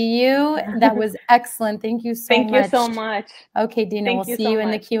 we see you. That was excellent. Thank you so much. Thank you so much. Okay, Dina, we'll see you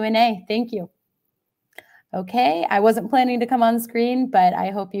in the Q&A. Thank you. Okay, I wasn't planning to come on screen, but I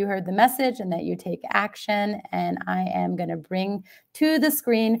hope you heard the message and that you take action. And I am going to bring to the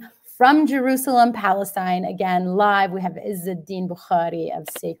screen from Jerusalem, Palestine, again, live, we have Izzeldin Bukhari of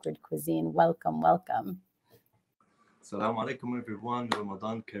Sacred Cuisine. Welcome, welcome. Assalamu alaikum, everyone.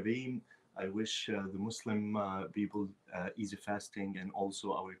 Ramadan Kareem. I wish the Muslim people easy fasting, and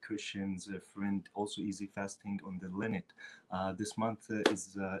also our Christians friend also easy fasting on the limit. This month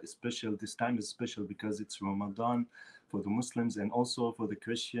is special. This time is special because it's Ramadan for the Muslims, and also for the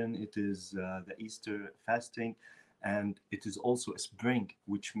Christian, it is the Easter fasting. And it is also a spring,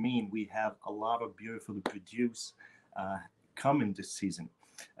 which means we have a lot of beautiful produce coming this season.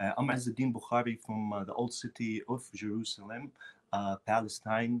 I'm Izzeldin Bukhari from the old city of Jerusalem,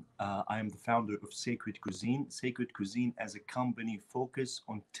 Palestine. I am the founder of Sacred Cuisine. Sacred Cuisine as a company focused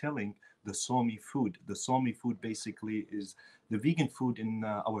on telling the Somi food. The Somi food basically is the vegan food in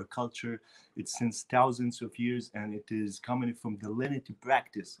our culture. It's since thousands of years, and it is coming from the lineage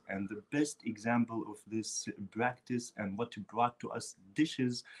practice. And the best example of this practice and what brought to us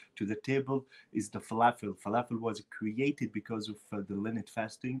dishes to the table is the falafel. Falafel was created because of the lineage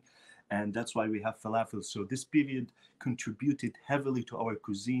fasting, and that's why we have falafel. So this period contributed heavily to our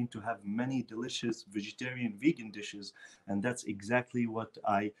cuisine to have many delicious vegetarian, vegan dishes, and that's exactly what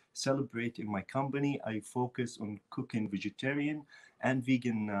I celebrate in my company. I focus on cooking vegetarian and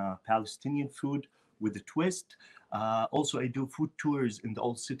vegan Palestinian food with a twist. Also, I do food tours in the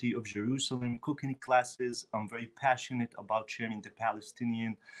old city of Jerusalem, cooking classes. I'm very passionate about sharing the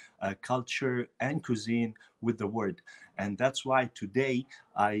Palestinian culture and cuisine with the world. And that's why today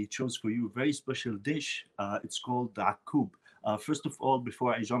I chose for you a very special dish. It's called the Akoub. First of all,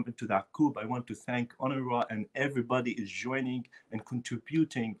 before I jump into the Akoub, I want to thank UNRWA and everybody is joining and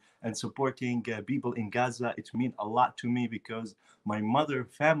contributing and supporting people in Gaza. It means a lot to me because my mother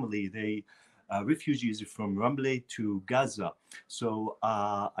family, they refugees from Ramleh to Gaza. So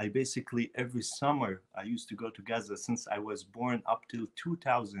I basically every summer I used to go to Gaza since I was born up till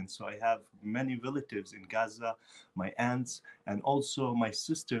 2000. So I have many relatives in Gaza, my aunts, and also my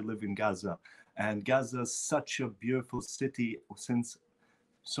sister live in Gaza. And Gaza is such a beautiful city since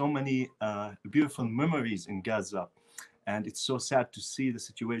so many beautiful memories in Gaza. And it's so sad to see the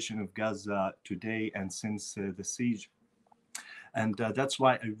situation of Gaza today and since the siege. And that's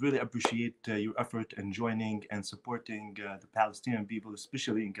why I really appreciate your effort and joining and supporting the Palestinian people,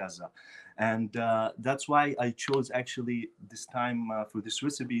 especially in Gaza. And that's why I chose actually this time for this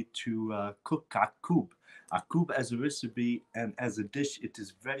recipe to cook Akoub. Akoub as a recipe and as a dish, it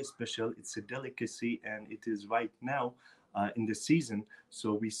is very special. It's a delicacy, and it is right now in the season.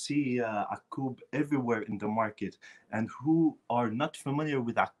 So we see Akoub everywhere in the market. And who are not familiar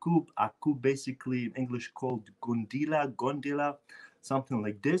with Akoub, Akoub basically in English called gundelia, something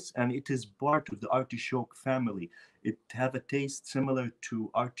like this. And it is part of the artichoke family. It have a taste similar to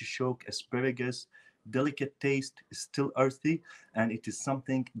artichoke, asparagus, delicate taste, still earthy, and it is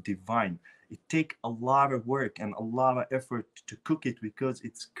something divine. It takes a lot of work and a lot of effort to cook it because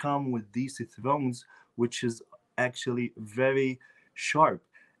it's come with these thorns, which is actually very sharp,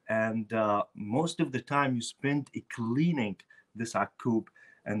 and most of the time you spend cleaning this Akoub,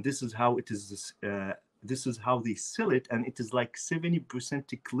 and this is how it is. This is how they sell it, and it is like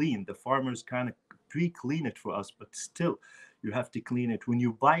 70% clean. The farmers kind of pre-clean it for us, but still you have to clean it. When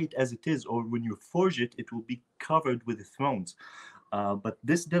you buy it as it is, or when you forge it, it will be covered with thorns. But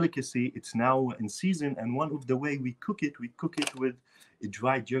this delicacy, it's now in season, and one of the way we cook it with a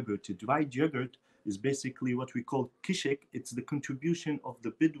dried yogurt. A dried yogurt is basically what we call kishik. It's the contribution of the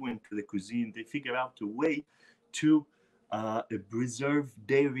Bedouin to the cuisine. They figure out a way to preserve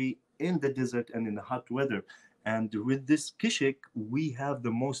dairy in the desert and in the hot weather. And with this kishik, we have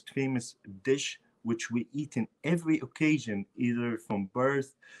the most famous dish, which we eat in every occasion, either from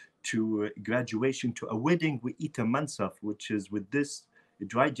birth to graduation to a wedding. We eat a mansaf, which is with this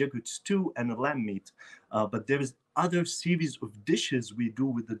dried yogurt stew and a lamb meat. But there is other series of dishes we do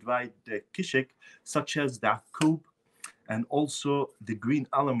with the dried kishik, such as the Akoub and also the green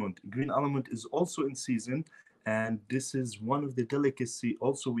almond. Green almond is also in season, and this is one of the delicacy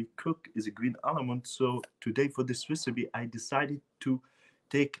also we cook is a green almond. So today for this recipe, I decided to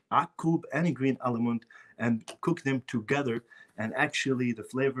take Akoub and a green almond and cook them together. And actually the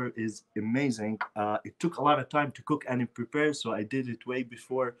flavor is amazing. It took a lot of time to cook and prepare, so I did it way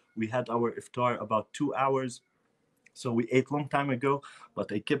before we had our iftar, about 2 hours. So we ate long time ago, but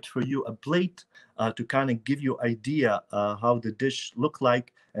I kept for you a plate to kind of give you idea how the dish look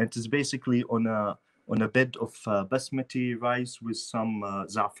like. And it is basically on a bed of basmati rice with some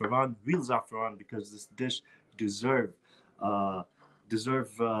za'afaran, real za'afaran, because this dish deserve the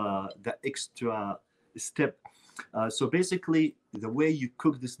extra step. So basically, the way you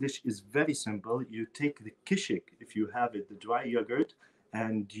cook this dish is very simple. You take the kishik, if you have it, the dry yogurt,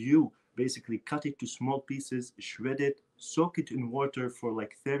 and you basically cut it to small pieces, shred it, soak it in water for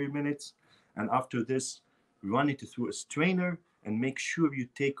like 30 minutes. And after this, run it through a strainer and make sure you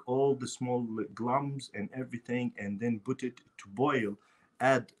take all the small glums and everything, and then put it to boil.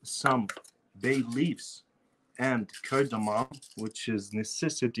 Add some bay leaves and cardamom, which is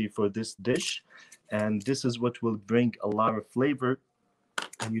necessity for this dish. and this is what will bring a lot of flavor,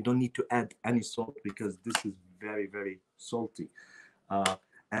 and you don't need to add any salt because this is very, very salty.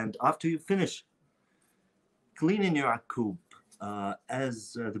 And after you finish cleaning your akoub,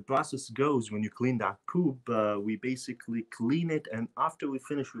 as the process goes, when you clean the akoub, we basically clean it, and after we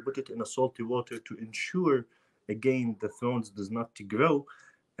finish, we put it in a salty water to ensure, again, the thorns does not grow.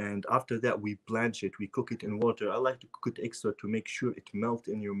 And after that, we blanch it. We cook it in water. I like to cook it extra to make sure it melts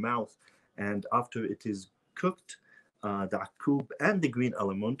in your mouth. And after it is cooked, the akoub and the green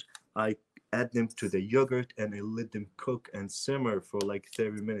almond, I add them to the yogurt and I let them cook and simmer for like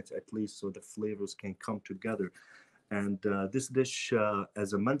 30 minutes at least, so the flavors can come together. And this dish,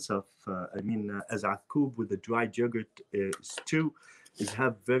 as a mansaf, as akoub with the dried yogurt stew, it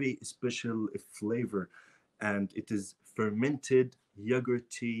have very special flavor, and it is fermented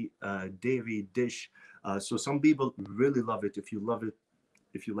yogurty dairy dish. So some people really love it. If you love it,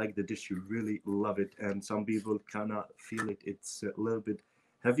 if you like the dish, you really love it. And some people kind of feel it. It's a little bit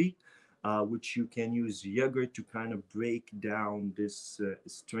heavy, which you can use yogurt to kind of break down this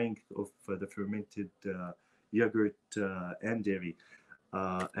strength of the fermented yogurt and dairy.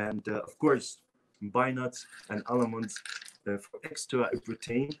 And of course, buy nuts and almonds for extra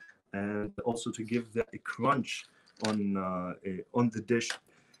protein, and also to give that a crunch on the dish.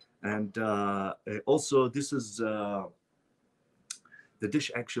 And also, this is the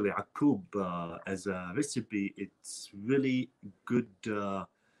dish actually, akoub, as a recipe. It's really good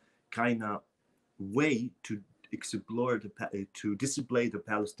kind of way to explore to display the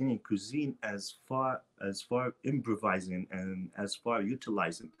Palestinian cuisine as far improvising and as far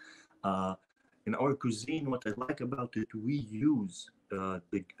utilizing. In our cuisine, what I like about it, we use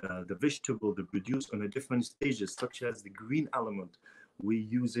the vegetable that produce on a different stages, such as the green almond. We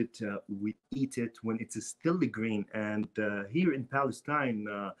use it, we eat it when it is still green. And here in Palestine,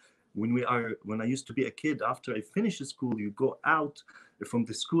 when I used to be a kid, after I finished school, you go out from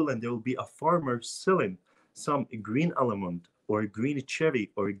the school and there will be a farmer selling some green almond or a green cherry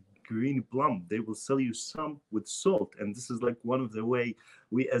or a green plum. They will sell you some with salt. And this is like one of the way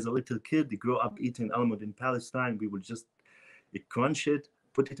we as a little kid grow up eating almond in Palestine. We will just crunch it,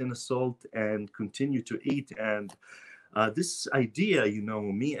 put it in a salt and continue to eat. And this idea,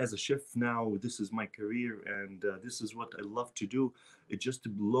 me as a chef now, this is my career, and this is what I love to do. It just to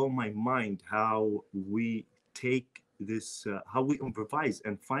blow my mind how we take this, how we improvise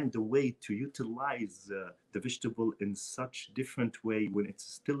and find a way to utilize the vegetable in such different way when it's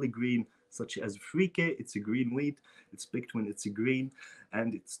still green, such as frike. It's a green wheat. It's picked when it's green,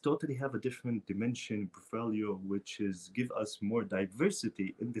 and it's totally have a different dimension portfolio, which is give us more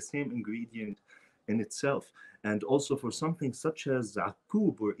diversity in the same ingredient in itself. And also for something such as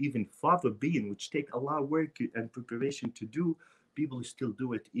akoub or even fava bean, which take a lot of work and preparation to do, people still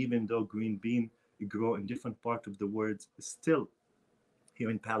do it, even though green bean grow in different parts of the world. Still, here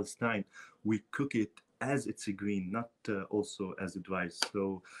in Palestine, we cook it as it's a green, not also as a dry.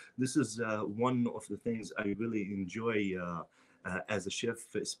 So this is one of the things I really enjoy as a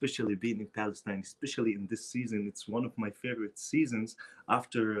chef, especially being in Palestine, especially in this season. It's one of my favorite seasons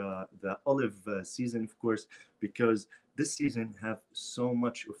after the olive season, of course, because this season have so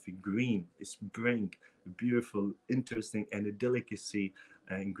much of a green, spring, beautiful, interesting, and a delicacy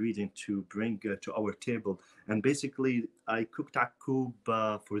ingredient to bring to our table. And basically, I cooked akoub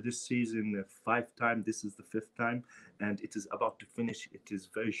for this season 5 times. This is the 5th time, and it is about to finish. It is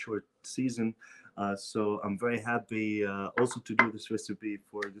very short season. So I'm very happy also to do this recipe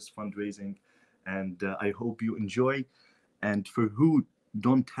for this fundraising, and I hope you enjoy. And for who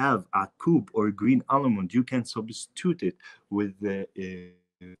don't have akoub or green almond, you can substitute it with the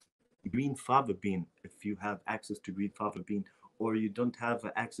green fava bean if you have access to green fava bean, or you don't have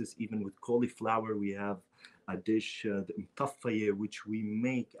access even with cauliflower. We have a dish, the impoverished, which we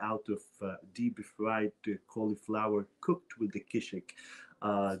make out of deep fried cauliflower cooked with the kishik.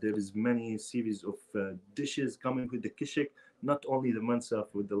 There is many series of dishes coming with the kishik, not only the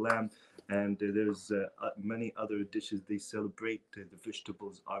mansaf with the lamb, and there's many other dishes. They celebrate the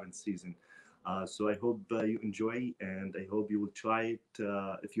vegetables are in season. So I hope you enjoy, and I hope you will try it.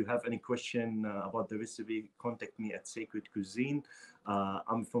 If you have any question about the recipe, contact me at Sacred Cuisine.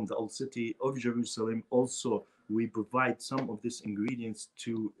 I'm from the old city of Jerusalem. Also, we provide some of these ingredients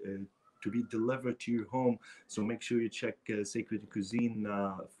to be delivered to your home. So make sure you check Sacred Cuisine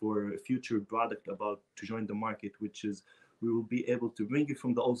for a future product about to join the market, which is we will be able to bring you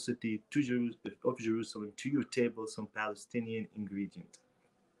from the old city of Jerusalem to your table some Palestinian ingredient.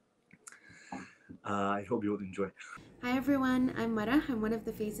 I hope you will enjoy. Hi everyone, I'm Marah. I'm one of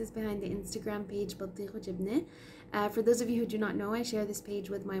the faces behind the Instagram page Batik Jibne. For those of you who do not know, I share this page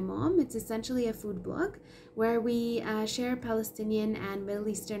with my mom. It's essentially a food blog where we share Palestinian and Middle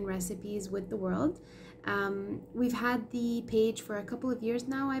Eastern recipes with the world. We've had the page for a couple of years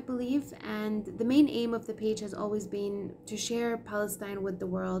now, I believe, and the main aim of the page has always been to share Palestine with the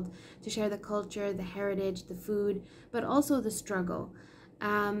world, to share the culture, the heritage, the food, but also the struggle.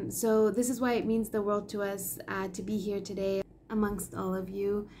 So this is why it means the world to us to be here today amongst all of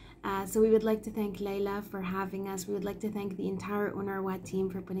you. So we would like to thank Layla for having us. We would like to thank the entire UNRWA team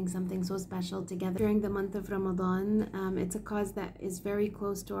for putting something so special together during the month of Ramadan. It's a cause that is very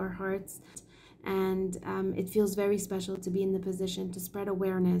close to our hearts, and it feels very special to be in the position to spread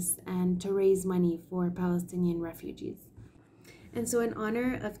awareness and to raise money for Palestinian refugees. And so in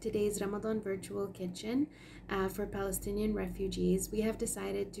honor of today's Ramadan Virtual Kitchen for Palestinian refugees, we have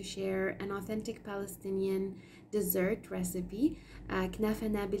decided to share an authentic Palestinian dessert recipe, Knafeh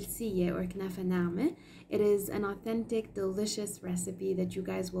Nabulseih or Knafeh Naameh. It is an authentic, delicious recipe that you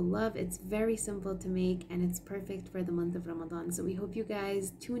guys will love. It's very simple to make and it's perfect for the month of Ramadan. So we hope you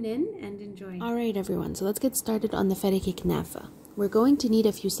guys tune in and enjoy. All right, everyone. So let's get started on the fermented knafeh. We're going to need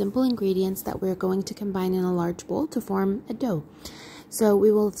a few simple ingredients that we're going to combine in a large bowl to form a dough. So we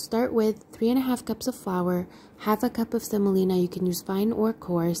will start with 3½ cups of flour, ½ cup of semolina, you can use fine or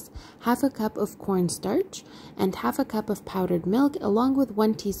coarse, ½ cup of cornstarch, and ½ cup of powdered milk, along with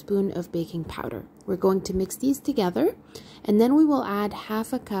 1 teaspoon of baking powder. We're going to mix these together, and then we will add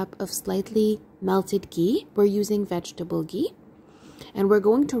 ½ cup of slightly melted ghee. We're using vegetable ghee, and we're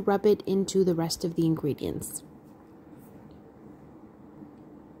going to rub it into the rest of the ingredients.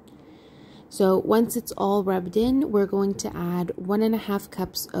 So once it's all rubbed in, we're going to add 1½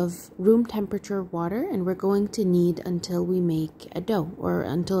 cups of room temperature water, and we're going to knead until we make a dough, or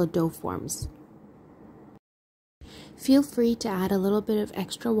until a dough forms. Feel free to add a little bit of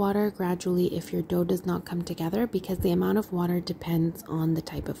extra water gradually if your dough does not come together, because the amount of water depends on the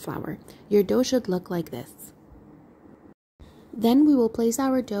type of flour. Your dough should look like this. Then we will place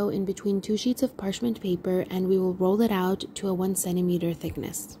our dough in between 2 sheets of parchment paper, and we will roll it out to a 1 centimeter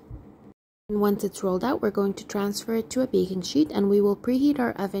thickness. And once it's rolled out, we're going to transfer it to a baking sheet, and we will preheat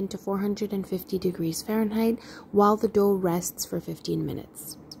our oven to 450 degrees Fahrenheit while the dough rests for 15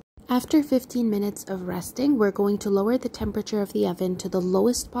 minutes. After 15 minutes of resting, we're going to lower the temperature of the oven to the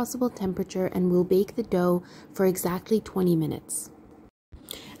lowest possible temperature, and we'll bake the dough for exactly 20 minutes.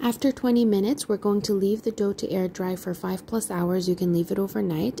 After 20 minutes, we're going to leave the dough to air dry for 5+ hours. You can leave it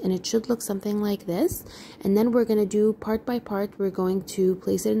overnight, and it should look something like this. And then we're going to do part by part. We're going to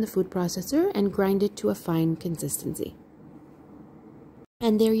place it in the food processor and grind it to a fine consistency.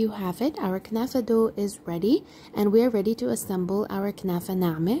 And there you have it. Our knafeh dough is ready, and we are ready to assemble our knafeh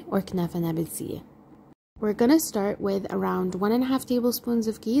naameh or knafeh nabulseih. We're going to start with around 1½ tablespoons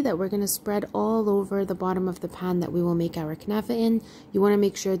of ghee that we're going to spread all over the bottom of the pan that we will make our knafeh in. You want to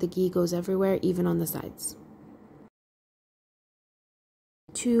make sure the ghee goes everywhere, even on the sides.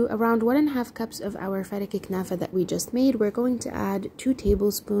 To around 1½ cups of our fermented knafeh that we just made, we're going to add 2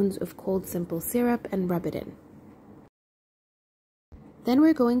 tablespoons of cold simple syrup and rub it in. Then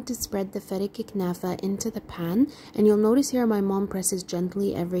we're going to spread the fermented knafeh into the pan, and you'll notice here my mom presses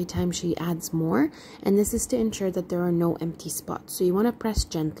gently every time she adds more, and this is to ensure that there are no empty spots, so you want to press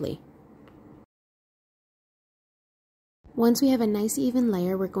gently. Once we have a nice even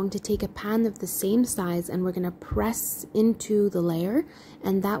layer, we're going to take a pan of the same size and we're going to press into the layer,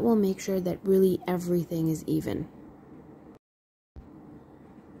 and that will make sure that really everything is even.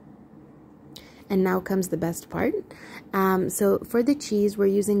 And now comes the best part. So for the cheese, we're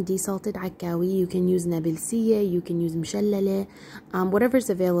using desalted Akawi. You can use Nabulseih, you can use Mshallale, whatever's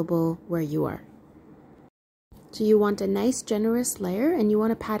available where you are. So you want a nice generous layer, and you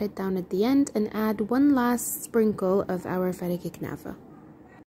want to pat it down at the end and add 1 last sprinkle of our fermented knafeh.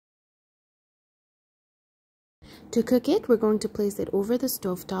 To cook it, we're going to place it over the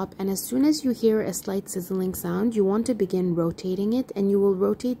stovetop, and as soon as you hear a slight sizzling sound, you want to begin rotating it, and you will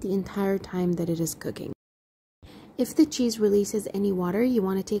rotate the entire time that it is cooking. If the cheese releases any water, you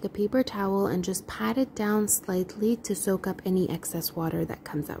want to take a paper towel and just pat it down slightly to soak up any excess water that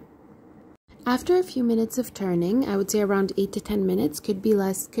comes out. After a few minutes of turning, I would say around 8 to 10 minutes, could be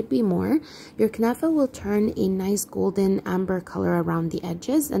less, could be more, your knafeh will turn a nice golden amber color around the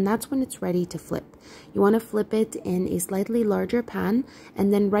edges, and that's when it's ready to flip. You want to flip it in a slightly larger pan,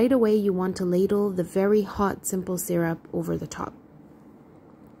 and then right away you want to ladle the very hot simple syrup over the top.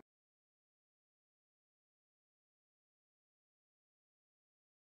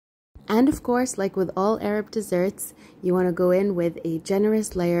 And of course, like with all Arab desserts, you want to go in with a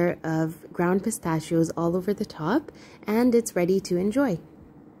generous layer of ground pistachios all over the top, and it's ready to enjoy.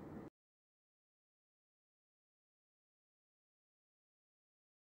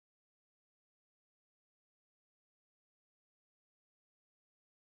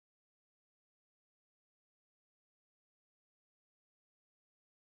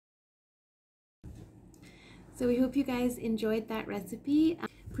 So we hope you guys enjoyed that recipe.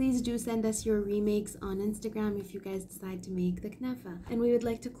 Please do send us your remakes on Instagram if you guys decide to make the Knafeh. And we would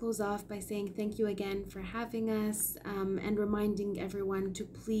like to close off by saying thank you again for having us, and reminding everyone to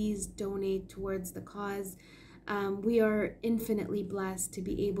please donate towards the cause. We are infinitely blessed to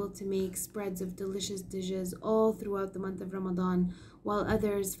be able to make spreads of delicious dishes all throughout the month of Ramadan, while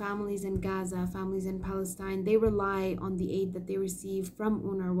others, families in Gaza, families in Palestine, they rely on the aid that they receive from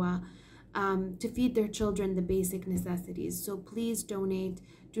UNRWA to feed their children the basic necessities. So please donate.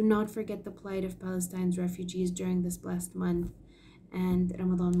 Do not forget the plight of Palestine's refugees during this blessed month. And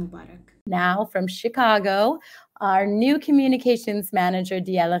Ramadan Mubarak. Now from Chicago, our new communications manager,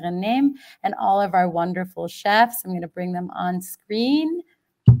 Diyyeh, and all of our wonderful chefs. I'm going to bring them on screen.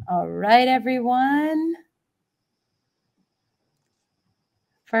 All right, everyone.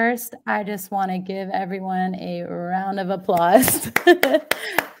 First, I just want to give everyone a round of applause.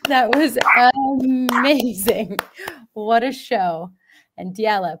 That was amazing. What a show. And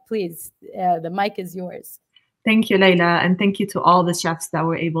Diyyeh, please, the mic is yours. Thank you, Layla, and thank you to all the chefs that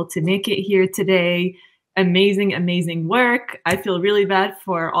were able to make it here today. Amazing, amazing work. I feel really bad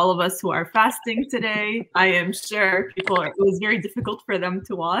for all of us who are fasting today. I am sure it was very difficult for them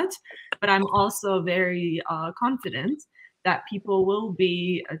to watch, but I'm also very confident that people will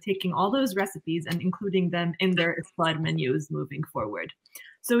be taking all those recipes and including them in their iftar menus moving forward.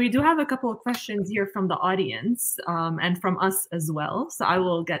 So we do have a couple of questions here from the audience and from us as well. So I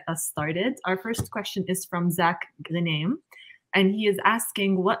will get us started. Our first question is from Zach Inaam, and he is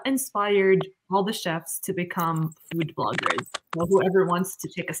asking what inspired all the chefs to become food bloggers. So whoever wants to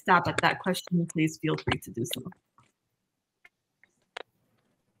take a stab at that question, please feel free to do so.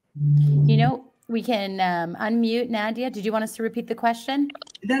 You know, we can unmute Nadia. Did you want us to repeat the question?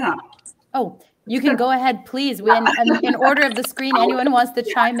 Yeah. Oh, you can go ahead, please. In order of the screen, anyone who wants to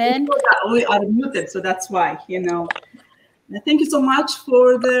chime in? We are muted, so that's why, you know. Thank you so much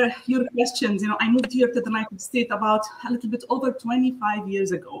for your questions. You know, I moved here to the United States about a little bit over 25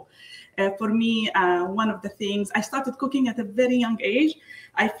 years ago. For me, one of the things, I started cooking at a very young age.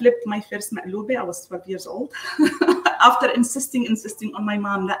 I flipped my first maqloube. I was 12 years old. After insisting on my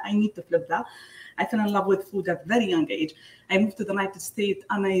mom that I need to flip that, I fell in love with food at a very young age. I moved to the United States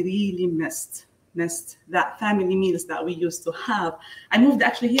and I really missed that family meals that we used to have. I moved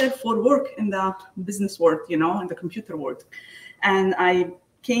actually here for work in the business world, you know, in the computer world. And I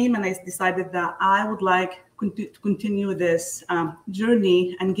came and I decided that I would like to continue this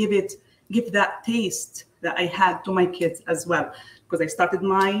journey and give that taste that I had to my kids as well. Because I started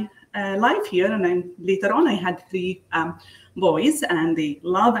my life here, and then later on I had 3 boys, and they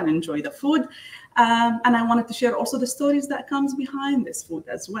love and enjoy the food. And I wanted to share also the stories that comes behind this food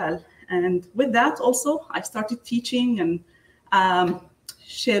as well. And with that also, I started teaching and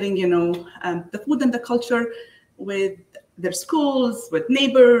sharing, you know, the food and the culture with their schools, with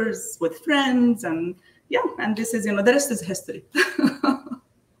neighbors, with friends, and yeah, and this is, you know, the rest is history.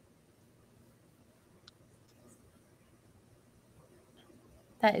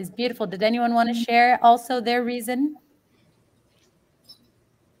 That is beautiful. Did anyone want to share also their reason?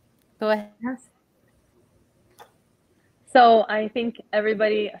 Go ahead. Yes. So I think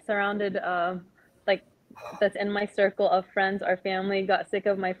everybody surrounded, like that's in my circle of friends or family, got sick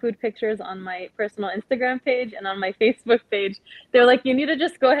of my food pictures on my personal Instagram page and on my Facebook page. They're like, you need to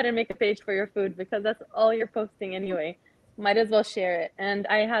just go ahead and make a page for your food because that's all you're posting anyway. Might as well share it. And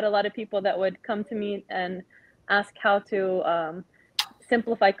I had a lot of people that would come to me and ask how to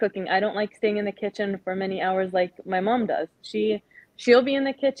simplify cooking. I don't like staying in the kitchen for many hours like my mom does. She'll be in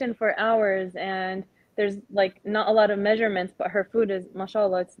the kitchen for hours and there's like not a lot of measurements, but her food is,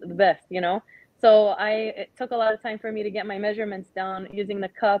 mashallah, it's the best, you know? So it took a lot of time for me to get my measurements down using the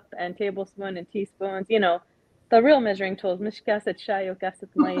cup and tablespoon and teaspoons, you know, the real measuring tools, mish kaset shay or kaset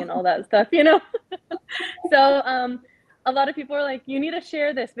may and all that stuff, you know? So a lot of people are like, you need to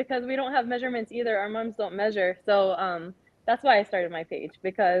share this because we don't have measurements either. Our moms don't measure. So that's why I started my page,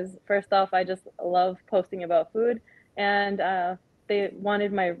 because first off, I just love posting about food, and they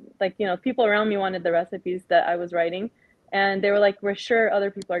wanted people around me wanted the recipes that I was writing, and they were like, we're sure other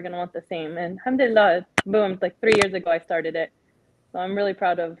people are going to want the same. And alhamdulillah, boom, like 3 years ago I started it. So I'm really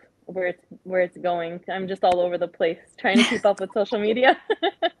proud of where it's going. I'm just all over the place trying to keep up with social media.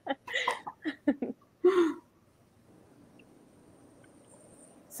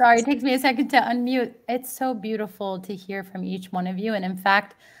 Sorry, it takes me a second to unmute. It's so beautiful to hear from each one of you. And in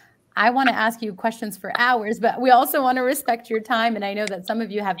fact, I want to ask you questions for hours, but we also want to respect your time. And I know that some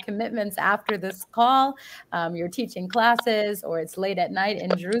of you have commitments after this call. You're teaching classes, or it's late at night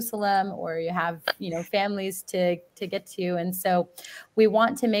in Jerusalem, or you have, families to get to. And so we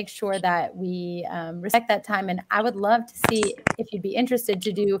want to make sure that we respect that time. And I would love to see if you'd be interested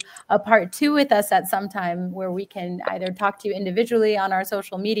to do a part 2 with us at some time, where we can either talk to you individually on our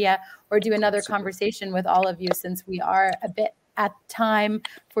social media or do another conversation with all of you, since we are a bit at time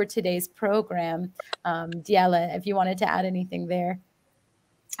for today's program. Diyyeh, if you wanted to add anything there.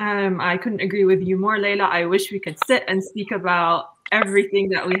 I couldn't agree with you more, Layla. I wish we could sit and speak about everything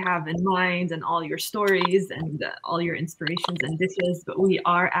that we have in mind and all your stories and all your inspirations and dishes, but we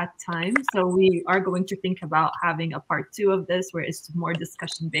are at time. So we are going to think about having a part 2 of this, where it's more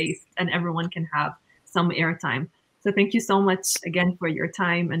discussion based and everyone can have some airtime. So thank you so much again for your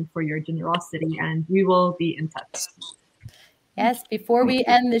time and for your generosity, and we will be in touch. Yes, before we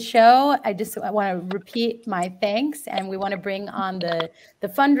end the show, I want to repeat my thanks, and we want to bring on the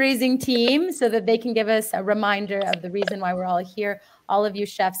fundraising team so that they can give us a reminder of the reason why we're all here. All of you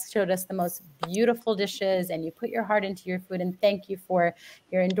chefs showed us the most beautiful dishes, and you put your heart into your food, and thank you for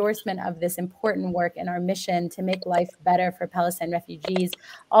your endorsement of this important work and our mission to make life better for Palestine refugees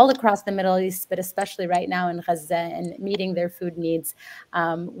all across the Middle East, but especially right now in Gaza, and meeting their food needs.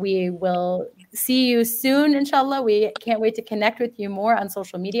 We will see you soon, inshallah. We can't wait to connect with you more on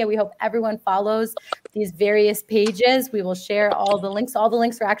social media. We hope everyone follows these various pages. We will share all the links. All the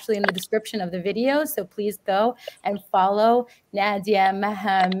links are actually in the description of the video, so please go and follow Nadia,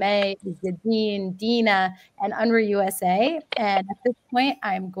 Maha, Mai, Izzeldin, Dina, and UNRWA USA. And at this point,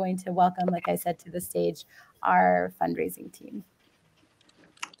 I'm going to welcome, like I said, to the stage our fundraising team.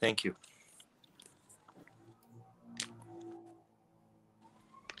 Thank you.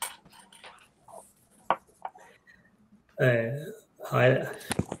 Hi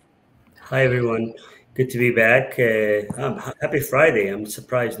everyone. Good to be back. Happy Friday. I'm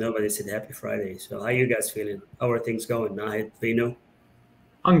surprised nobody said happy Friday. So how you guys feeling? How are things going? Nahid, Vino?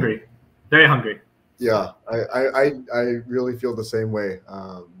 Hungry. Very hungry. Yeah, I really feel the same way.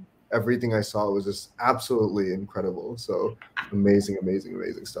 Everything I saw was just absolutely incredible. So amazing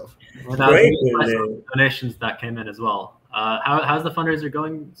stuff. Well, great. Donations that came in as well. How's the fundraiser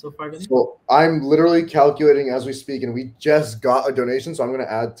going so far, Vinny? So I'm literally calculating as we speak, and we just got a donation, so I'm going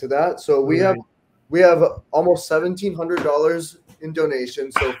to add to that. So we have almost $1,700 in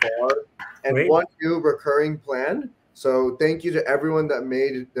donations so far, and great. One new recurring plan. So thank you to everyone that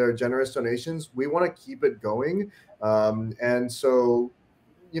made their generous donations. We want to keep it going, and so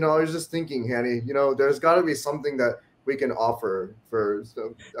I was just thinking, Hani, there's got to be something that we can offer for.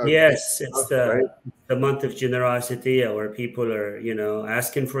 Yes, it's the month of generosity, where people are,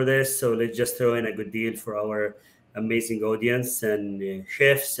 asking for this. So let's just throw in a good deal for our amazing audience and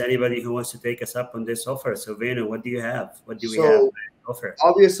chefs, anybody who wants to take us up on this offer. So, Vino, what do you have? What do we have to offer?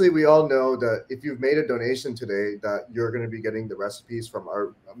 Obviously, we all know that if you've made a donation today, that you're going to be getting the recipes from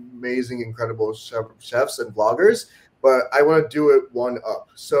our amazing, incredible chefs and vloggers. But I want to do it one up.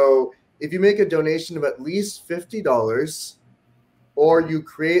 So if you make a donation of at least $50, or you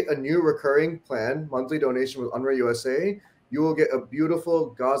create a new recurring plan, monthly donation with UNRWA USA, you will get a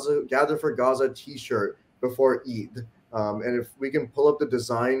beautiful Gather for Gaza t-shirt before Eid. And if we can pull up the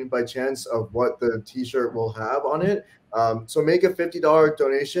design by chance of what the t-shirt will have on it. So make a $50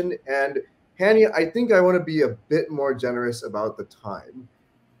 donation. And Hani, I think I want to be a bit more generous about the time.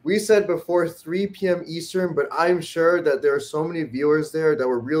 We said before 3 p.m. Eastern, but I'm sure that there are so many viewers there that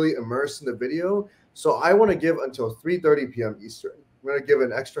were really immersed in the video. So I want to give until 3:30 p.m. Eastern. I'm going to give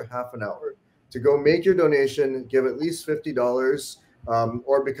an extra half an hour to go make your donation, give at least $50,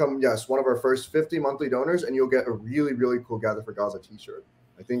 or become, one of our first 50 monthly donors, and you'll get a really, really cool Gather for Gaza t-shirt.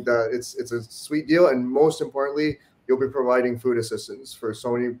 I think that it's a sweet deal, and most importantly, you'll be providing food assistance for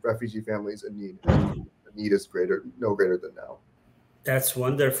so many refugee families in need. The need is no greater than now. That's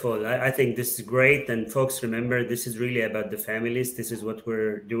wonderful. I think this is great. And folks, remember, this is really about the families. This is what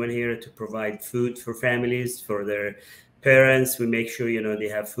we're doing here, to provide food for families, for their parents. We make sure, they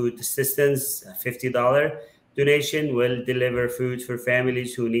have food assistance. A $50 donation will deliver food for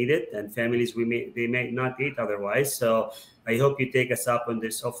families who need it, and families they may not eat otherwise. So I hope you take us up on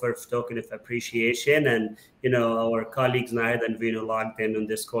this offer of token of appreciation. And, our colleagues, Nahid and Vino, logged in on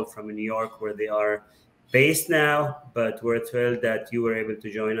this call from New York, where they are based now, but we're thrilled that you were able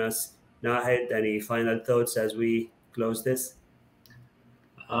to join us. Nahid, any final thoughts as we close this?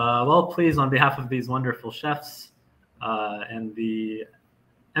 Well, please, on behalf of these wonderful chefs and the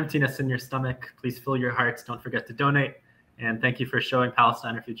emptiness in your stomach, please fill your hearts. Don't forget to donate. And thank you for showing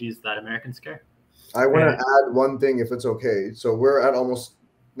Palestine refugees that Americans care. I want to add one thing, if it's okay. So we're at almost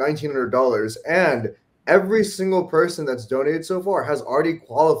 $1,900, and every single person that's donated so far has already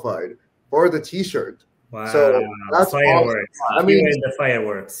qualified for the T-shirt. Wow. So that's fireworks. awesome. I mean, the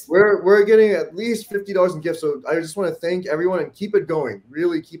fireworks. We're getting at least $50 in gifts. So I just want to thank everyone and keep it going.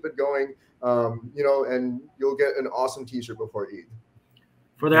 Really keep it going. You know, and you'll get an awesome T-shirt before Eid.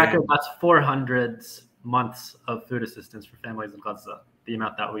 For the record, that's 400 months of food assistance for families in Gaza, the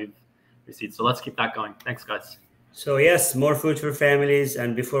amount that we've received. So let's keep that going. Thanks, guys. So yes, more food for families.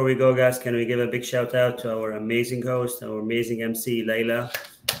 And before we go, guys, can we give a big shout out to our amazing host, our amazing MC, Layla.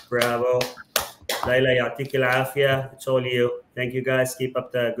 Bravo. Layla, ya'tik al-afia. It's all you. Thank you, guys. Keep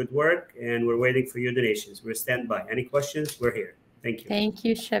up the good work. And we're waiting for your donations. We're standby. Any questions? We're here. Thank you. Thank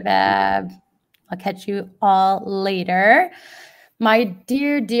you, Shabab. I'll catch you all later. My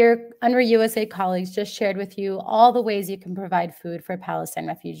dear UNRWA USA colleagues just shared with you all the ways you can provide food for Palestine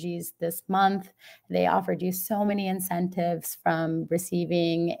refugees this month. They offered you so many incentives, from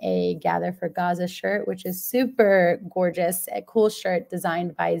receiving a Gather for Gaza shirt, which is super gorgeous, a cool shirt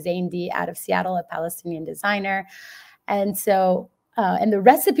designed by Zaindi out of Seattle, a Palestinian designer. And so, and the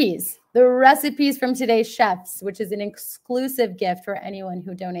recipes from today's chefs, which is an exclusive gift for anyone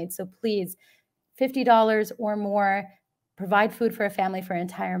who donates. So please, $50 or more, provide food for a family for an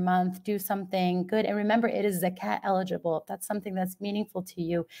entire month. Do something good. And remember, it is zakat eligible. If that's something that's meaningful to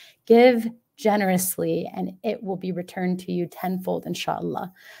you, give generously and it will be returned to you tenfold,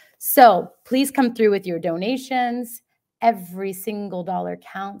 inshallah. So please come through with your donations. Every single dollar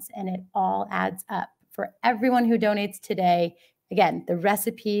counts and it all adds up. For everyone who donates today, again, the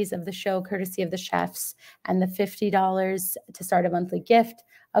recipes of the show, courtesy of the chefs, and the $50 to start a monthly gift,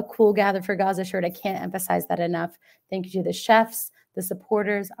 a cool Gather for Gaza shirt. I can't emphasize that enough. Thank you to the chefs, the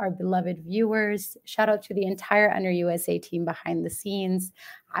supporters, our beloved viewers. Shout out to the entire UNRWA USA team behind the scenes,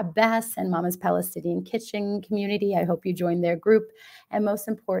 Abbas and Mama's Palestinian Kitchen community. I hope you join their group. And most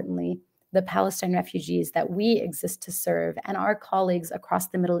importantly, the Palestine refugees that we exist to serve and our colleagues across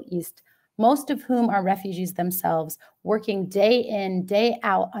the Middle East, most of whom are refugees themselves, working day in, day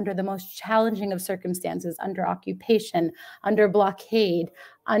out under the most challenging of circumstances, under occupation, under blockade,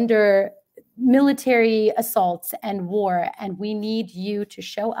 under military assaults and war. And we need you to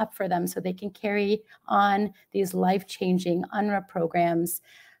show up for them so they can carry on these life-changing UNRWA programs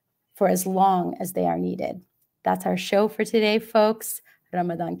for as long as they are needed. That's our show for today, folks.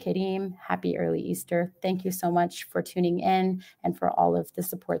 Ramadan Kareem, happy early Easter. Thank you so much for tuning in and for all of the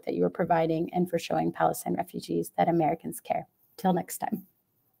support that you are providing and for showing Palestine refugees that Americans care. Till next time.